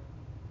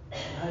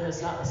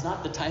 It's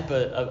not the type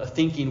of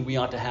thinking we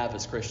ought to have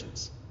as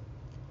Christians.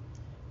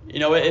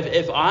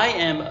 If I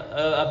am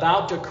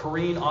about to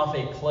careen off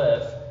a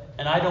cliff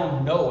and I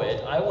don't know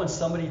it, I want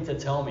somebody to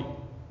tell me.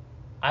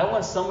 I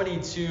want somebody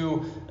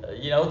to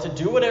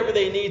do whatever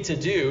they need to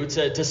do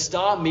to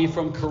stop me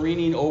from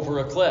careening over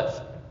a cliff.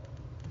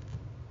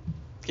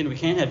 Again, we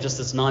can't have just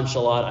this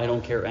nonchalant, I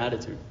don't care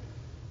attitude.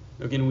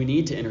 Again, we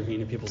need to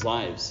intervene in people's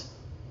lives.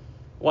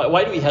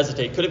 Why do we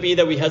hesitate? Could it be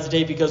that we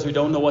hesitate because we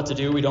don't know what to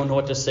do, we don't know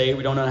what to say,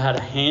 we don't know how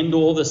to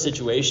handle the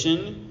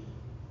situation?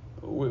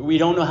 We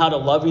don't know how to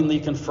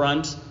lovingly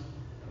confront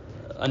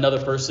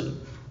another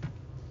person?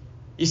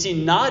 You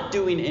see, not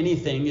doing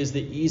anything is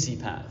the easy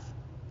path,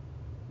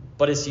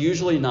 but it's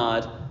usually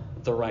not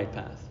the right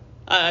path.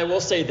 I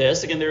will say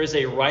this, again, there is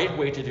a right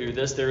way to do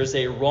this, there is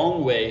a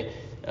wrong way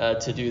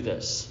to do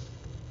this.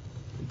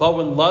 But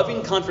when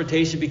loving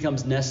confrontation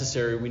becomes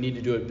necessary, we need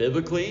to do it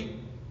biblically,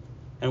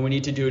 and we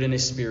need to do it in a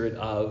spirit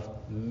of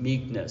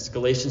meekness.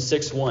 Galatians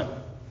 6:1.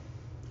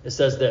 It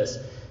says this.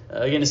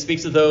 Again, it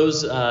speaks to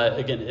those,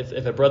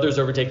 if a brother is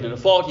overtaken in a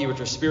fault, ye which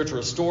are spiritual,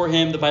 restore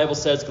him. The Bible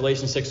says,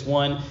 Galatians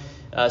 6:1,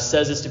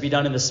 says it's to be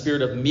done in the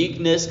spirit of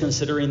meekness,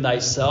 considering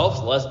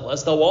thyself,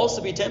 lest thou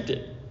also be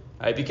tempted.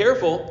 All right, be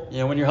careful,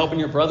 when you're helping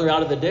your brother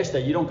out of the ditch,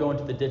 that you don't go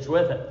into the ditch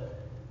with him.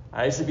 All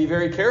right, so be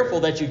very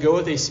careful that you go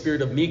with a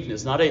spirit of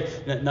meekness, not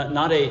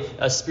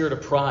a spirit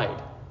of pride,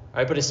 all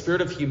right, but a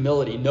spirit of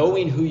humility,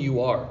 knowing who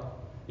you are,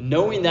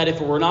 knowing that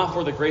if it were not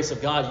for the grace of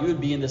God, you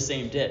would be in the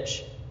same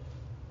ditch.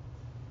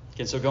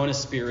 Okay, so go in a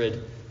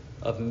spirit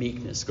of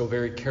meekness. Go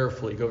very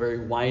carefully. Go very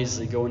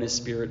wisely. Go in a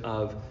spirit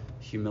of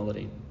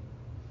humility.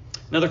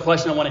 Another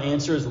question I want to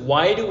answer is,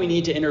 why do we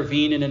need to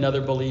intervene in another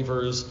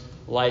believer's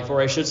life?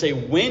 Or I should say,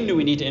 when do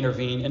we need to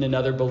intervene in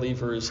another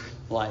believer's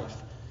life?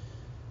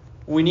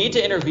 We need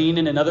to intervene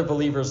in another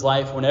believer's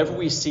life whenever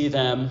we see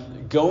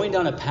them going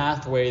down a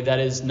pathway that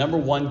is, number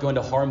one, going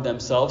to harm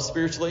themselves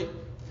spiritually.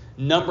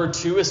 Number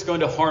two, is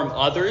going to harm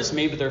others,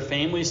 maybe their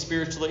family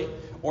spiritually.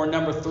 Or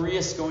number three,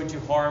 is going to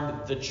harm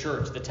the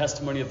church, the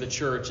testimony of the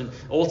church, and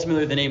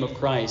ultimately the name of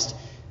Christ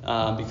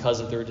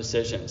because of their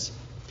decisions.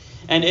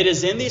 And it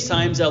is in these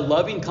times that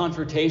loving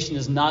confrontation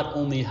is not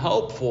only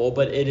helpful,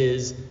 but it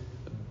is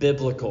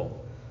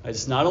biblical.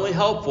 It's not only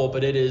helpful,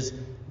 but it is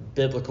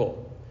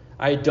biblical.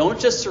 All right, don't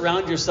just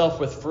surround yourself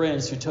with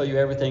friends who tell you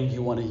everything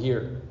you want to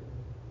hear.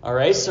 All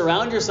right,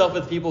 surround yourself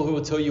with people who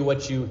will tell you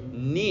what you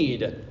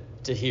need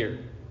to hear.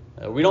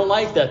 We don't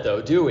like that, though,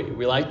 do we?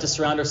 We like to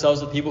surround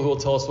ourselves with people who will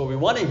tell us what we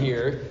want to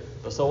hear.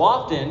 But so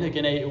often,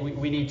 again,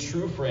 we need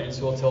true friends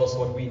who will tell us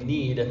what we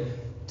need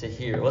to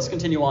hear. Let's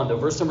continue on, though.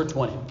 Verse number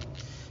 20.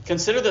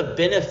 Consider the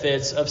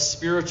benefits of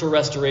spiritual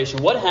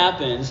restoration. What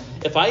happens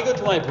if I go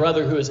to my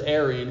brother who is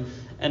erring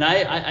and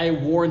I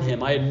warn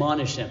him, I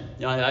admonish him,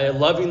 I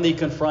lovingly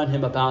confront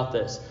him about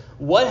this?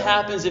 What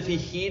happens if he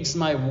heeds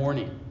my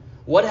warning?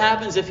 What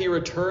happens if he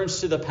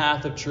returns to the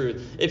path of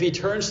truth? If he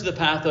turns to the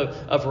path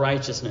of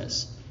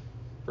righteousness?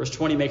 Verse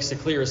 20 makes it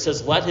clear. It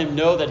says, let him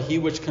know that he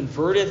which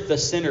converteth the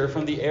sinner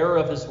from the error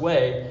of his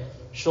way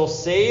shall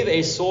save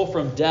a soul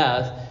from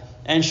death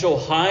and shall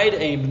hide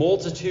a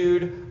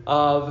multitude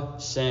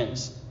of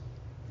sins.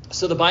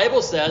 So the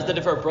Bible says that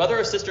if our brother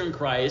or sister in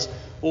Christ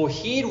will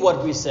heed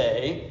what we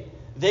say,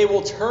 they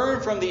will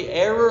turn from the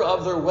error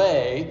of their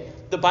way.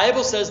 The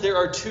Bible says there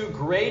are two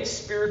great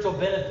spiritual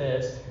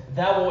benefits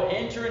that will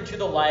enter into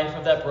the life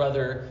of that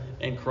brother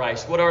in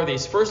Christ. What are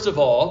these? First of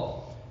all,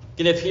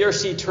 and if he or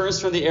she turns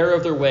from the error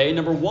of their way,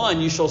 number one,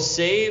 you shall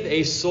save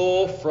a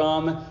soul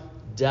from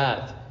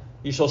death.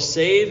 You shall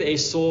save a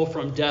soul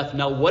from death.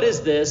 Now, what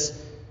is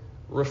this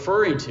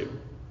referring to?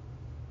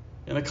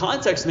 And the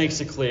context makes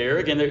it clear.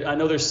 Again, I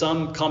know there's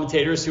some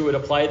commentators who would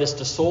apply this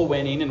to soul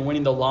winning and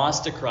winning the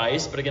lost to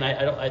Christ. But again,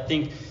 I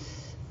think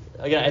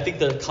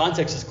the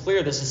context is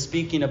clear. This is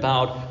speaking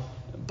about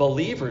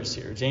believers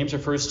here. James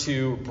refers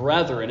to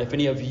brethren. If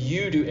any of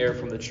you do err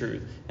from the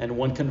truth, and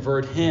one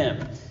convert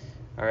him.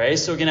 All right,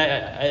 so again,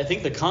 I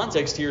think the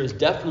context here is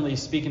definitely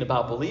speaking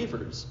about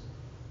believers.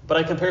 But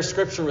I compare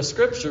Scripture with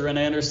Scripture, and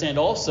I understand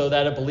also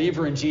that a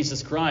believer in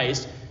Jesus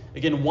Christ,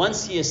 again,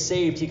 once he is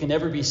saved, he can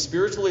never be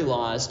spiritually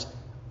lost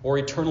or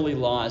eternally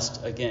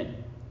lost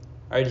again.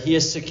 All right, he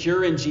is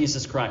secure in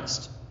Jesus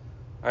Christ.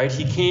 All right,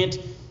 he can't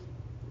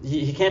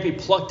be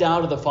plucked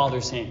out of the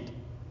Father's hand.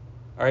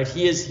 All right,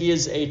 he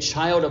is a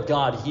child of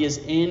God. He is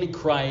in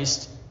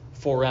Christ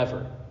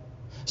forever.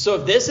 So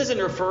if this isn't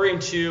referring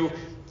to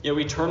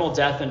eternal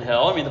death in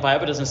hell. I mean, the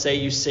Bible doesn't say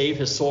you save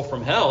his soul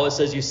from hell. It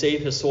says you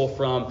save his soul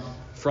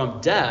from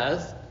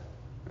death,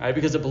 right?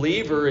 Because a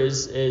believer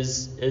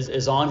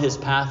is on his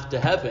path to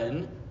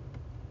heaven,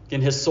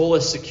 and his soul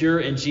is secure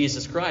in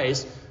Jesus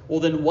Christ.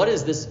 Well, then what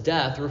is this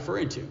death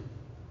referring to?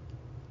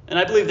 And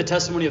I believe the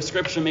testimony of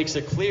Scripture makes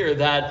it clear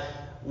that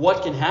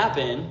what can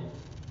happen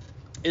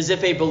is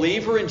if a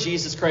believer in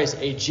Jesus Christ,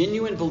 a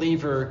genuine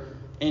believer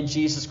in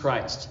Jesus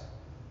Christ,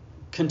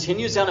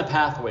 continues down a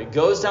pathway,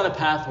 goes down a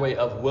pathway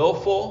of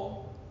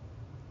willful,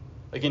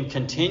 again,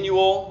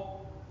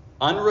 continual,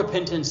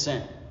 unrepentant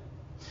sin,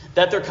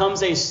 that there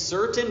comes a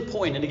certain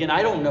point, and again,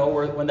 I don't know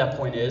when that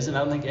point is, and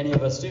I don't think any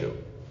of us do,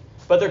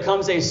 but there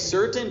comes a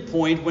certain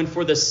point when,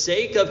 for the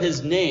sake of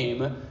his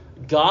name,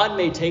 God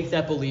may take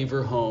that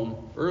believer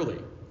home early.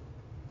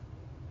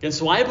 And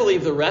so I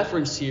believe the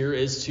reference here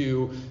is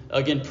to,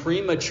 again,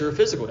 premature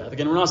physical death.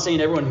 Again, we're not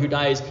saying everyone who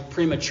dies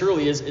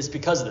prematurely is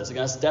because of this.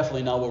 Again, that's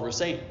definitely not what we're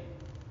saying.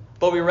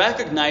 But we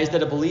recognize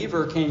that a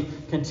believer can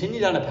continue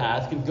down a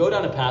path, can go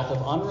down a path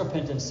of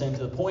unrepentant sin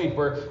to the point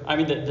where,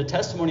 the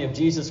testimony of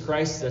Jesus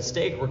Christ is at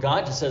stake, where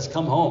God just says,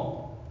 come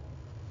home.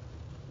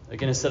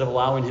 Again, instead of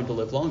allowing him to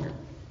live longer.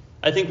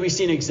 I think we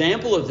see an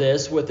example of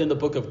this within the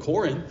book of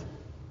Corinth,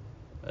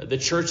 the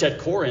church at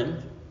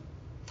Corinth,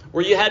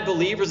 where you had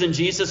believers in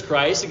Jesus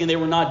Christ. Again, they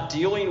were not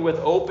dealing with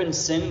open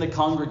sin in the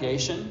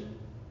congregation.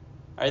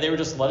 Right? They were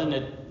just letting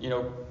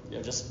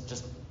it,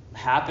 just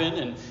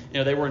happen,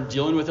 and they weren't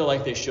dealing with it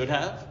like they should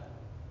have.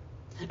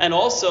 And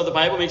also, the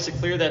Bible makes it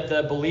clear that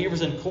the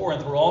believers in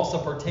Corinth were also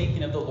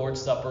partaking of the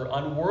Lord's Supper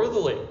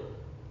unworthily,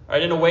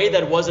 right, in a way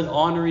that wasn't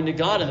honoring to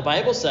God. And the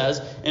Bible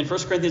says in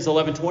 1 Corinthians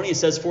 11:20, it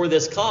says, "For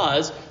this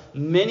cause,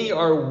 many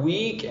are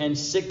weak and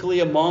sickly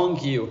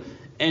among you,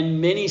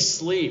 and many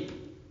sleep."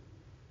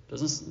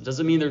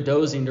 Doesn't mean they're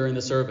dozing during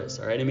the service,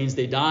 all right? It means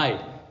they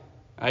died.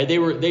 All right?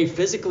 They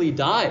physically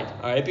died,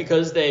 all right,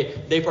 because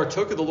they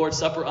partook of the Lord's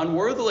Supper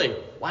unworthily.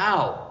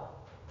 Wow.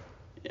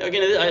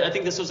 Again, I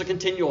think this was a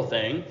continual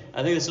thing.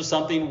 I think this was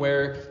something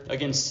where,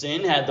 again,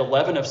 the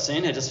leaven of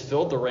sin had just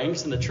filled the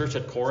ranks in the church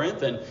at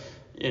Corinth, and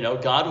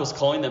God was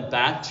calling them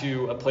back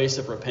to a place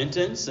of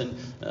repentance. And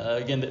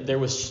again, there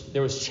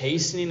was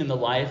chastening in the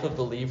life of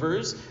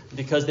believers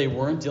because they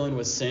weren't dealing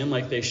with sin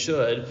like they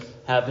should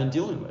have been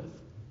dealing with.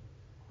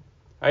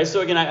 All right,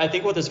 so again, I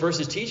think what this verse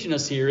is teaching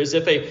us here is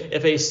if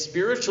a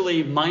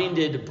spiritually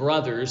minded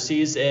brother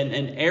sees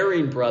an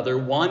erring brother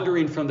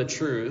wandering from the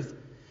truth,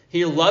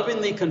 he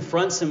lovingly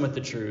confronts him with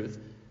the truth.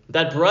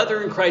 That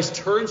brother in Christ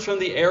turns from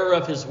the error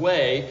of his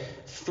way.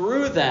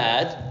 Through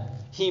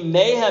that, he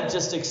may have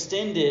just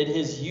extended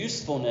his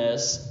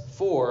usefulness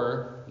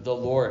for the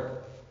Lord.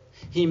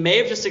 He may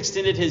have just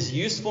extended his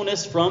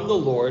usefulness from the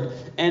Lord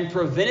and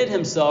prevented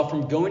himself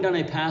from going down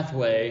a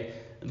pathway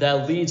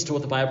that leads to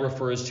what the Bible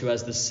refers to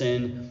as the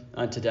sin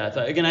unto death.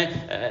 Again,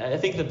 I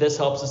think that this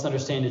helps us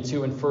understand it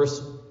too. In 1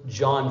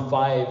 John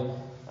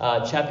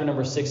 5, chapter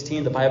number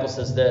 16, the Bible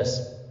says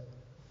this.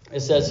 It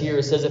says,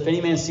 "If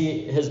any man see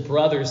his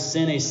brother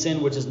sin a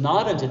sin which is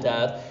not unto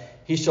death,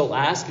 he shall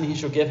ask, and he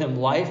shall give him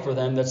life for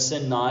them that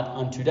sin not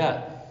unto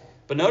death."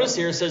 But notice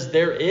here it says,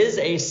 "There is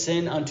a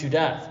sin unto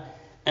death,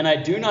 and I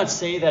do not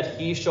say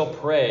that he shall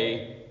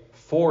pray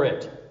for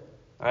it."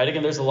 All right,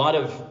 again, there's a lot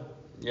of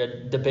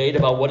debate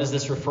about what is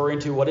this referring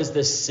to, what is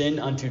this sin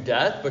unto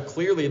death, but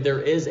clearly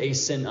there is a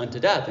sin unto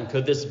death. And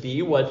could this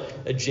be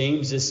what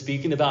James is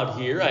speaking about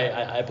here?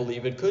 I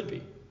believe it could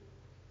be.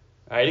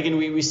 All right, again,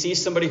 we see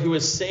somebody who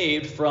is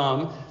saved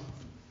from,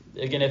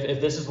 again,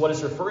 if this is what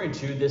it's referring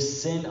to,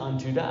 this sin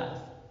unto death.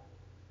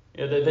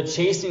 The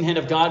chastening hand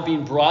of God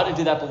being brought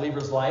into that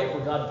believer's life,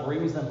 where God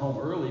brings them home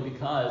early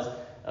because,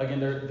 again,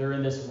 they're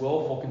in this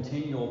willful,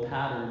 continual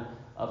pattern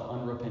of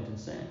unrepentant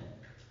sin.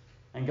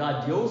 And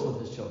God deals with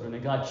his children,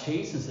 and God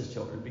chastens his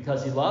children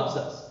because he loves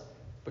us.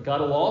 But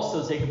God will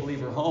also take a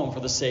believer home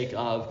for the sake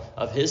of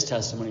his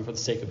testimony, for the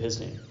sake of his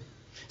name.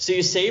 So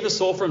you save a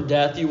soul from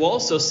death. You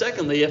also,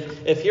 secondly,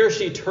 if he or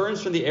she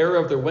turns from the error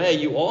of their way,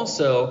 you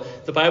also,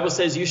 the Bible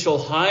says, you shall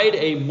hide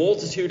a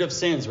multitude of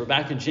sins. We're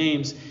back in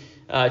James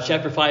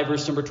chapter 5,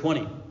 verse number 20.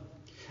 All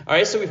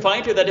right, so we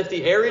find here that if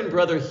the erring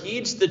brother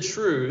heeds the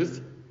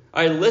truth,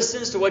 all right,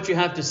 listens to what you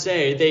have to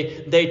say,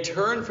 they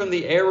turn from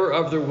the error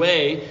of their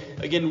way,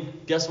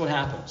 again, guess what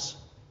happens?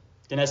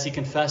 And as he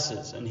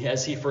confesses and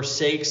as he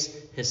forsakes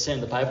his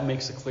sin, the Bible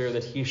makes it clear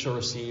that he shall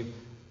receive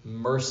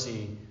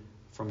mercy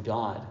from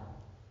God.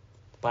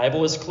 The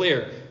Bible is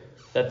clear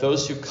that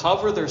those who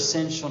cover their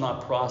sin shall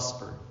not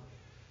prosper.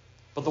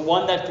 But the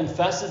one that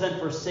confesses and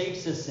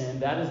forsakes his sin,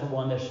 that is the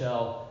one that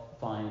shall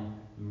find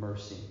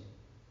mercy.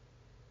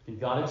 And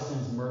God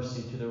extends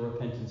mercy to the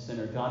repentant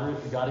sinner.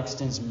 God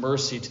extends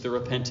mercy to the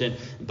repentant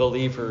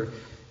believer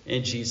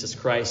in Jesus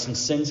Christ. And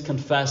sins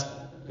confessed,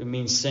 it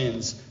means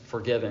sins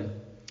forgiven.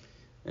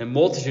 A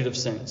multitude of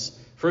sins.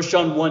 1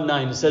 John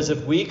 1:9, it says,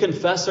 "If we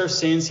confess our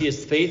sins, he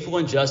is faithful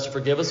and just to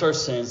forgive us our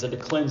sins and to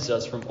cleanse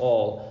us from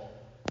all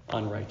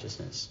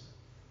unrighteousness."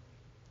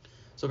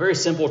 So a very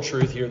simple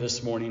truth here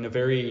this morning, a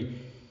very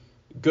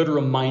good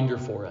reminder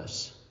for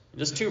us.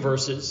 Just 2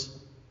 verses,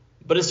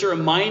 but it's a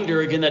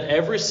reminder again that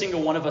every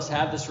single one of us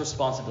have this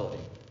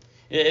responsibility.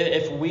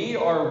 If we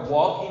are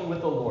walking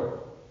with the Lord,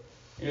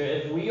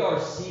 if we are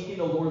seeking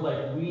the Lord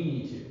like we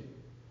need to,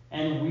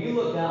 and we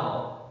look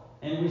out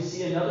and we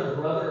see another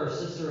brother or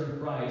sister in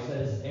Christ that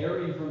is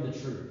erring from the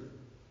truth,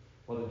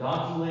 whether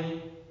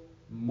doctrinally,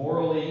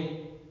 morally,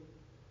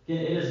 it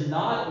is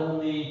not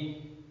only,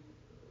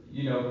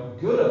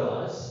 good of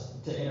us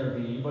to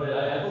intervene, but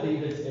I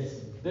believe it's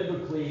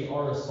biblically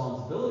our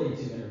responsibility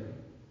to intervene.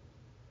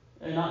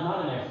 And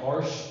not in a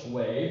harsh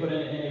way, but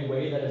in a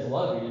way that is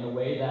loving, in a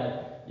way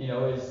that,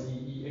 is,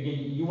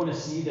 again, you want to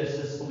see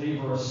this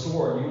believer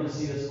restored. You want to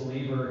see this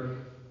believer,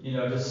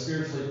 just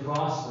spiritually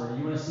prosper.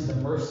 You want to see the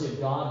mercy of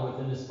God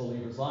within this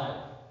believer's life.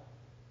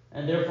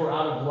 And therefore,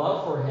 out of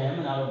love for him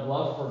and out of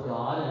love for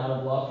God and out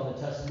of love for the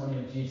testimony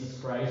of Jesus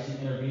Christ,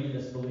 you intervene in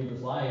this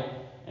believer's life.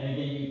 And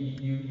again,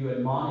 you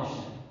admonish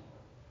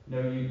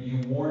him.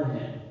 You warn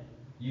him.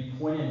 You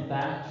point him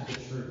back to the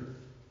truth.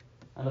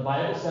 And the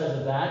Bible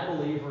says that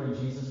believer in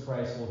Jesus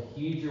Christ will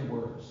heed your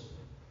words,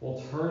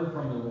 will turn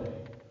from the way.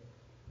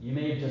 You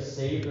may have just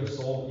saved their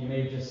soul. You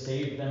may have just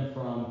saved them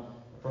from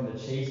the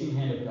chasing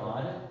hand of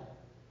God.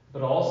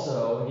 But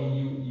also,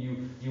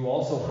 again, you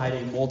also hide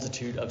a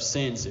multitude of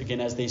sins,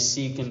 again, as they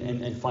seek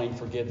and find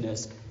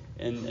forgiveness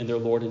in their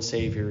Lord and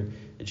Savior,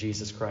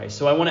 Jesus Christ.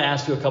 So I want to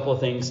ask you a couple of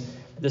things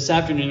this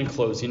afternoon in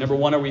closing. Number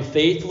one, are we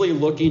faithfully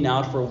looking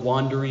out for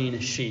wandering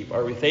sheep?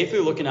 Are we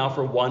faithfully looking out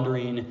for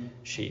wandering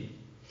sheep?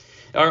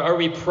 Are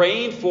we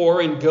praying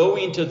for and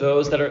going to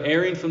those that are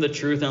erring from the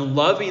truth and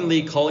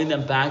lovingly calling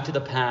them back to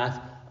the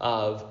path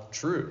of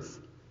truth?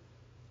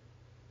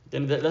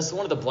 And that's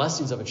one of the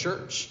blessings of a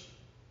church.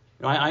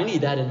 I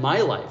need that in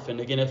my life. And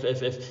again,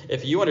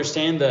 if you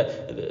understand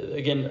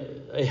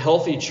a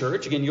healthy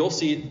church, again, you'll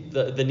see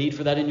the need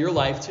for that in your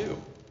life too.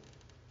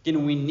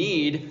 Again, we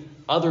need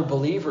other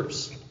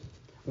believers.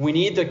 We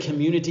need the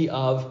community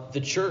of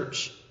the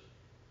church,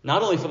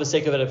 not only for the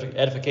sake of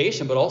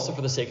edification, but also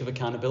for the sake of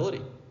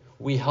accountability.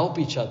 We help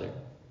each other.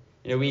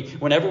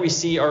 Whenever we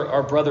see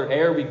our brother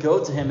err, we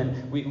go to him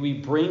and we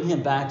bring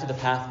him back to the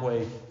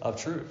pathway of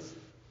truth.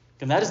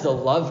 And that is the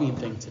loving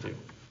thing to do.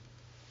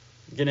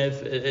 Again,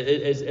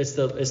 it's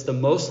the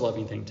most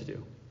loving thing to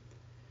do.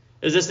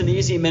 Is this an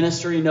easy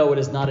ministry? No, it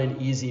is not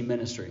an easy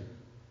ministry.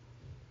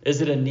 Is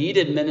it a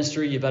needed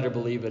ministry? You better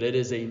believe it. It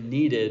is a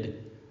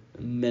needed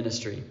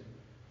ministry.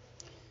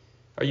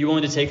 Are you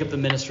willing to take up the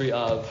ministry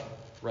of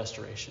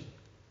restoration?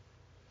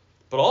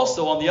 But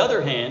also, on the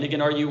other hand,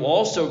 again, are you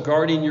also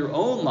guarding your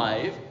own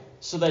life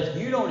so that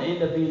you don't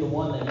end up being the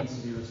one that needs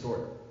to be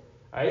restored?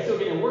 All right, so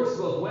again, it works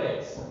both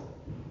ways.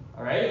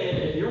 All right, and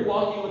if you're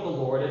walking with the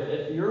Lord,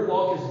 if your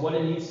walk is what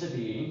it needs to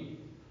be,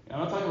 I'm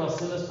not talking about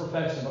sinless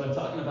perfection, but I'm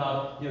talking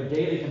about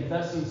daily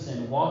confessing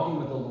sin, walking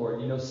with the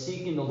Lord,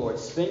 seeking the Lord,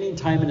 spending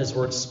time in His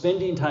Word,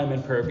 spending time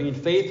in prayer, being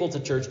faithful to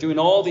church, doing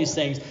all these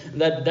things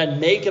that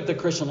make up the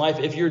Christian life.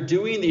 If you're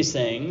doing these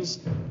things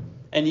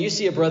and you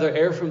see a brother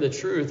err from the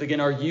truth, again,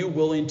 are you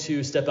willing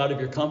to step out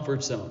of your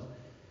comfort zone?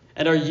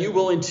 And are you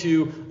willing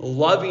to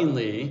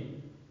lovingly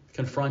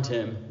confront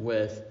him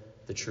with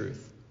the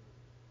truth?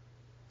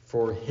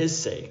 For his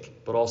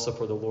sake, but also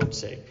for the Lord's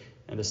sake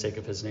and the sake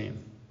of His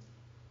name.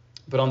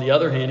 But on the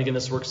other hand, again,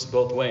 this works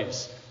both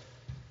ways.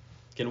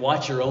 You can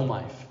watch your own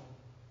life.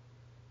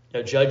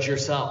 Judge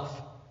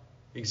yourself.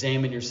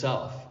 Examine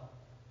yourself.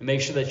 And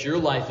make sure that your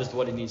life is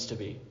what it needs to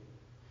be.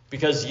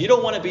 Because you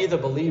don't want to be the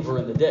believer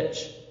in the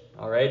ditch.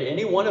 All right?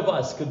 Any one of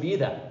us could be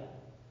that.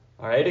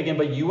 All right? Again,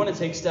 but you want to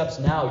take steps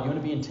now. You want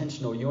to be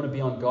intentional. You want to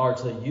be on guard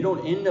so that you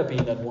don't end up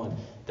being that one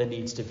that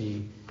needs to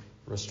be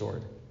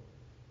restored.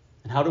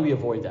 And how do we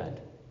avoid that?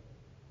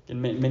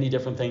 And many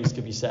different things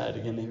could be said.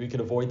 Again, we could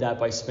avoid that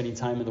by spending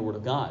time in the Word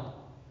of God.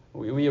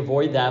 We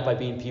avoid that by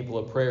being people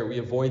of prayer. We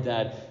avoid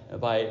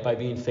that by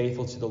being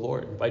faithful to the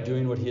Lord, by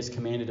doing what He has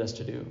commanded us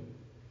to do.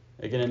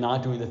 Again, and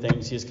not doing the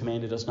things He has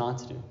commanded us not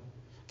to do.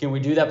 Again, we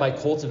do that by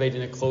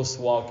cultivating a close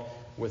walk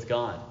with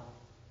God.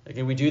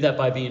 Again, we do that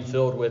by being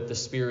filled with the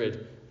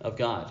Spirit of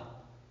God.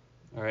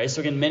 All right,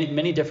 so again,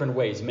 many different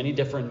ways, many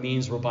different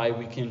means whereby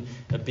we can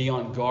be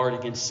on guard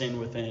against sin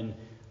within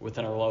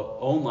our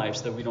own lives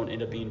so that we don't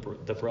end up being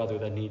the brother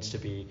that needs to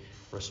be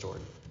restored.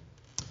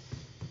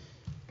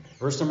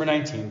 Verse number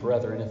 19,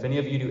 brethren, if any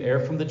of you do err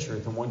from the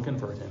truth and one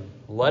convert him,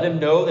 let him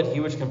know that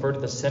he which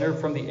converted the sinner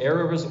from the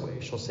error of his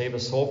way shall save a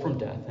soul from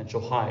death and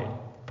shall hide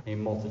a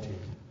multitude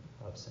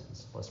of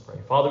sins. Let's pray.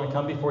 Father, we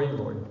come before you,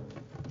 Lord.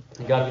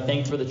 And God, we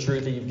thank you for the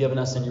truth that you've given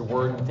us in your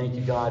word. We thank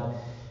you, God,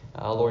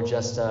 Lord,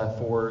 just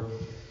for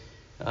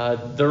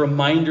the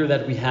reminder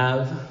that we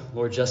have,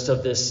 Lord, just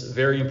of this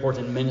very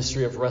important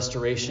ministry of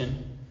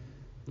restoration.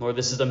 Lord,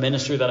 this is a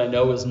ministry that I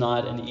know is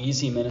not an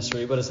easy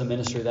ministry, but it's a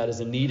ministry that is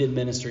a needed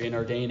ministry in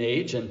our day and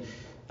age. And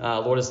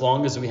Lord, as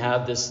long as we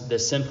have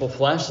this sinful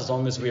flesh, as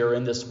long as we are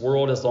in this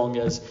world, as long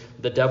as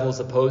the devil is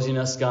opposing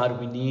us, God,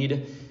 we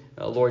need,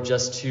 Lord,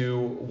 just to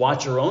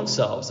watch our own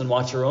selves and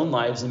watch our own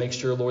lives and make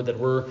sure, Lord,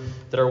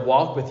 that our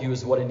walk with you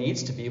is what it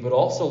needs to be, but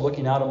also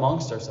looking out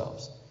amongst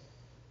ourselves.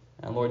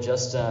 And Lord,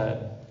 just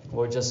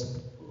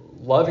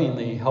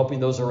lovingly helping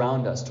those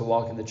around us to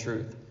walk in the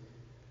truth.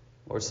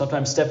 Lord,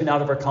 sometimes stepping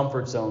out of our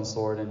comfort zones,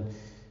 Lord, and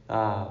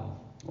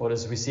Lord,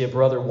 as we see a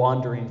brother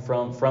wandering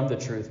from the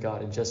truth,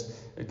 God, and just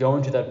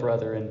going to that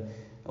brother and,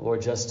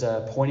 Lord, just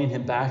pointing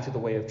him back to the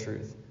way of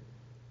truth.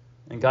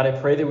 And God, I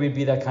pray that we'd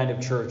be that kind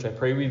of church. I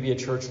pray we'd be a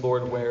church,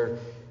 Lord, where,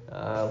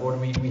 Lord,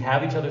 we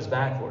have each other's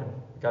back, Lord.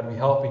 God, we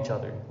help each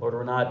other. Lord,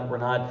 we're not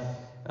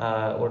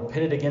Lord,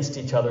 pitted against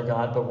each other,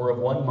 God, but we're of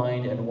one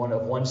mind and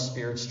of one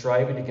spirit,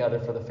 striving together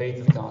for the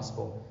faith of the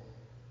gospel.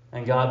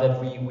 And God, that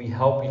we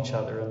help each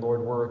other. And Lord,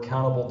 we're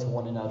accountable to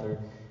one another.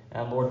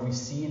 And Lord, we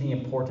see the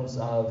importance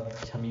of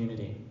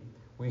community.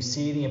 We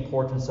see the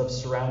importance of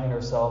surrounding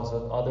ourselves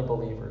with other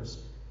believers.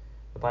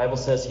 The Bible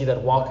says, he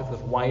that walketh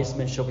with wise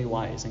men shall be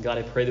wise. And God,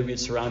 I pray that we'd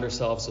surround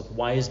ourselves with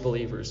wise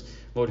believers,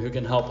 Lord, who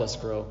can help us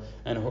grow.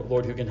 And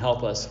Lord, who can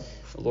help us,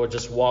 Lord,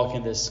 just walk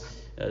in this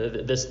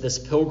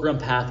pilgrim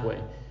pathway,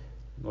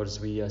 Lord, as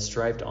we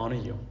strive to honor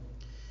you.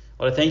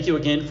 Lord, I thank you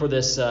again for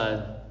this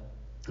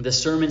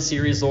sermon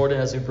series, Lord,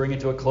 and as we bring it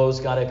to a close,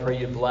 God, I pray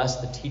you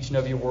bless the teaching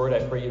of your word. I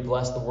pray you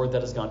bless the word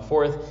that has gone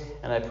forth,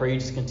 and I pray you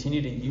just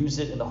continue to use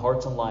it in the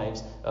hearts and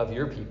lives of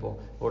your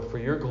people, Lord, for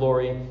your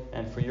glory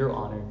and for your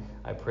honor.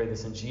 I pray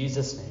this in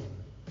Jesus' name.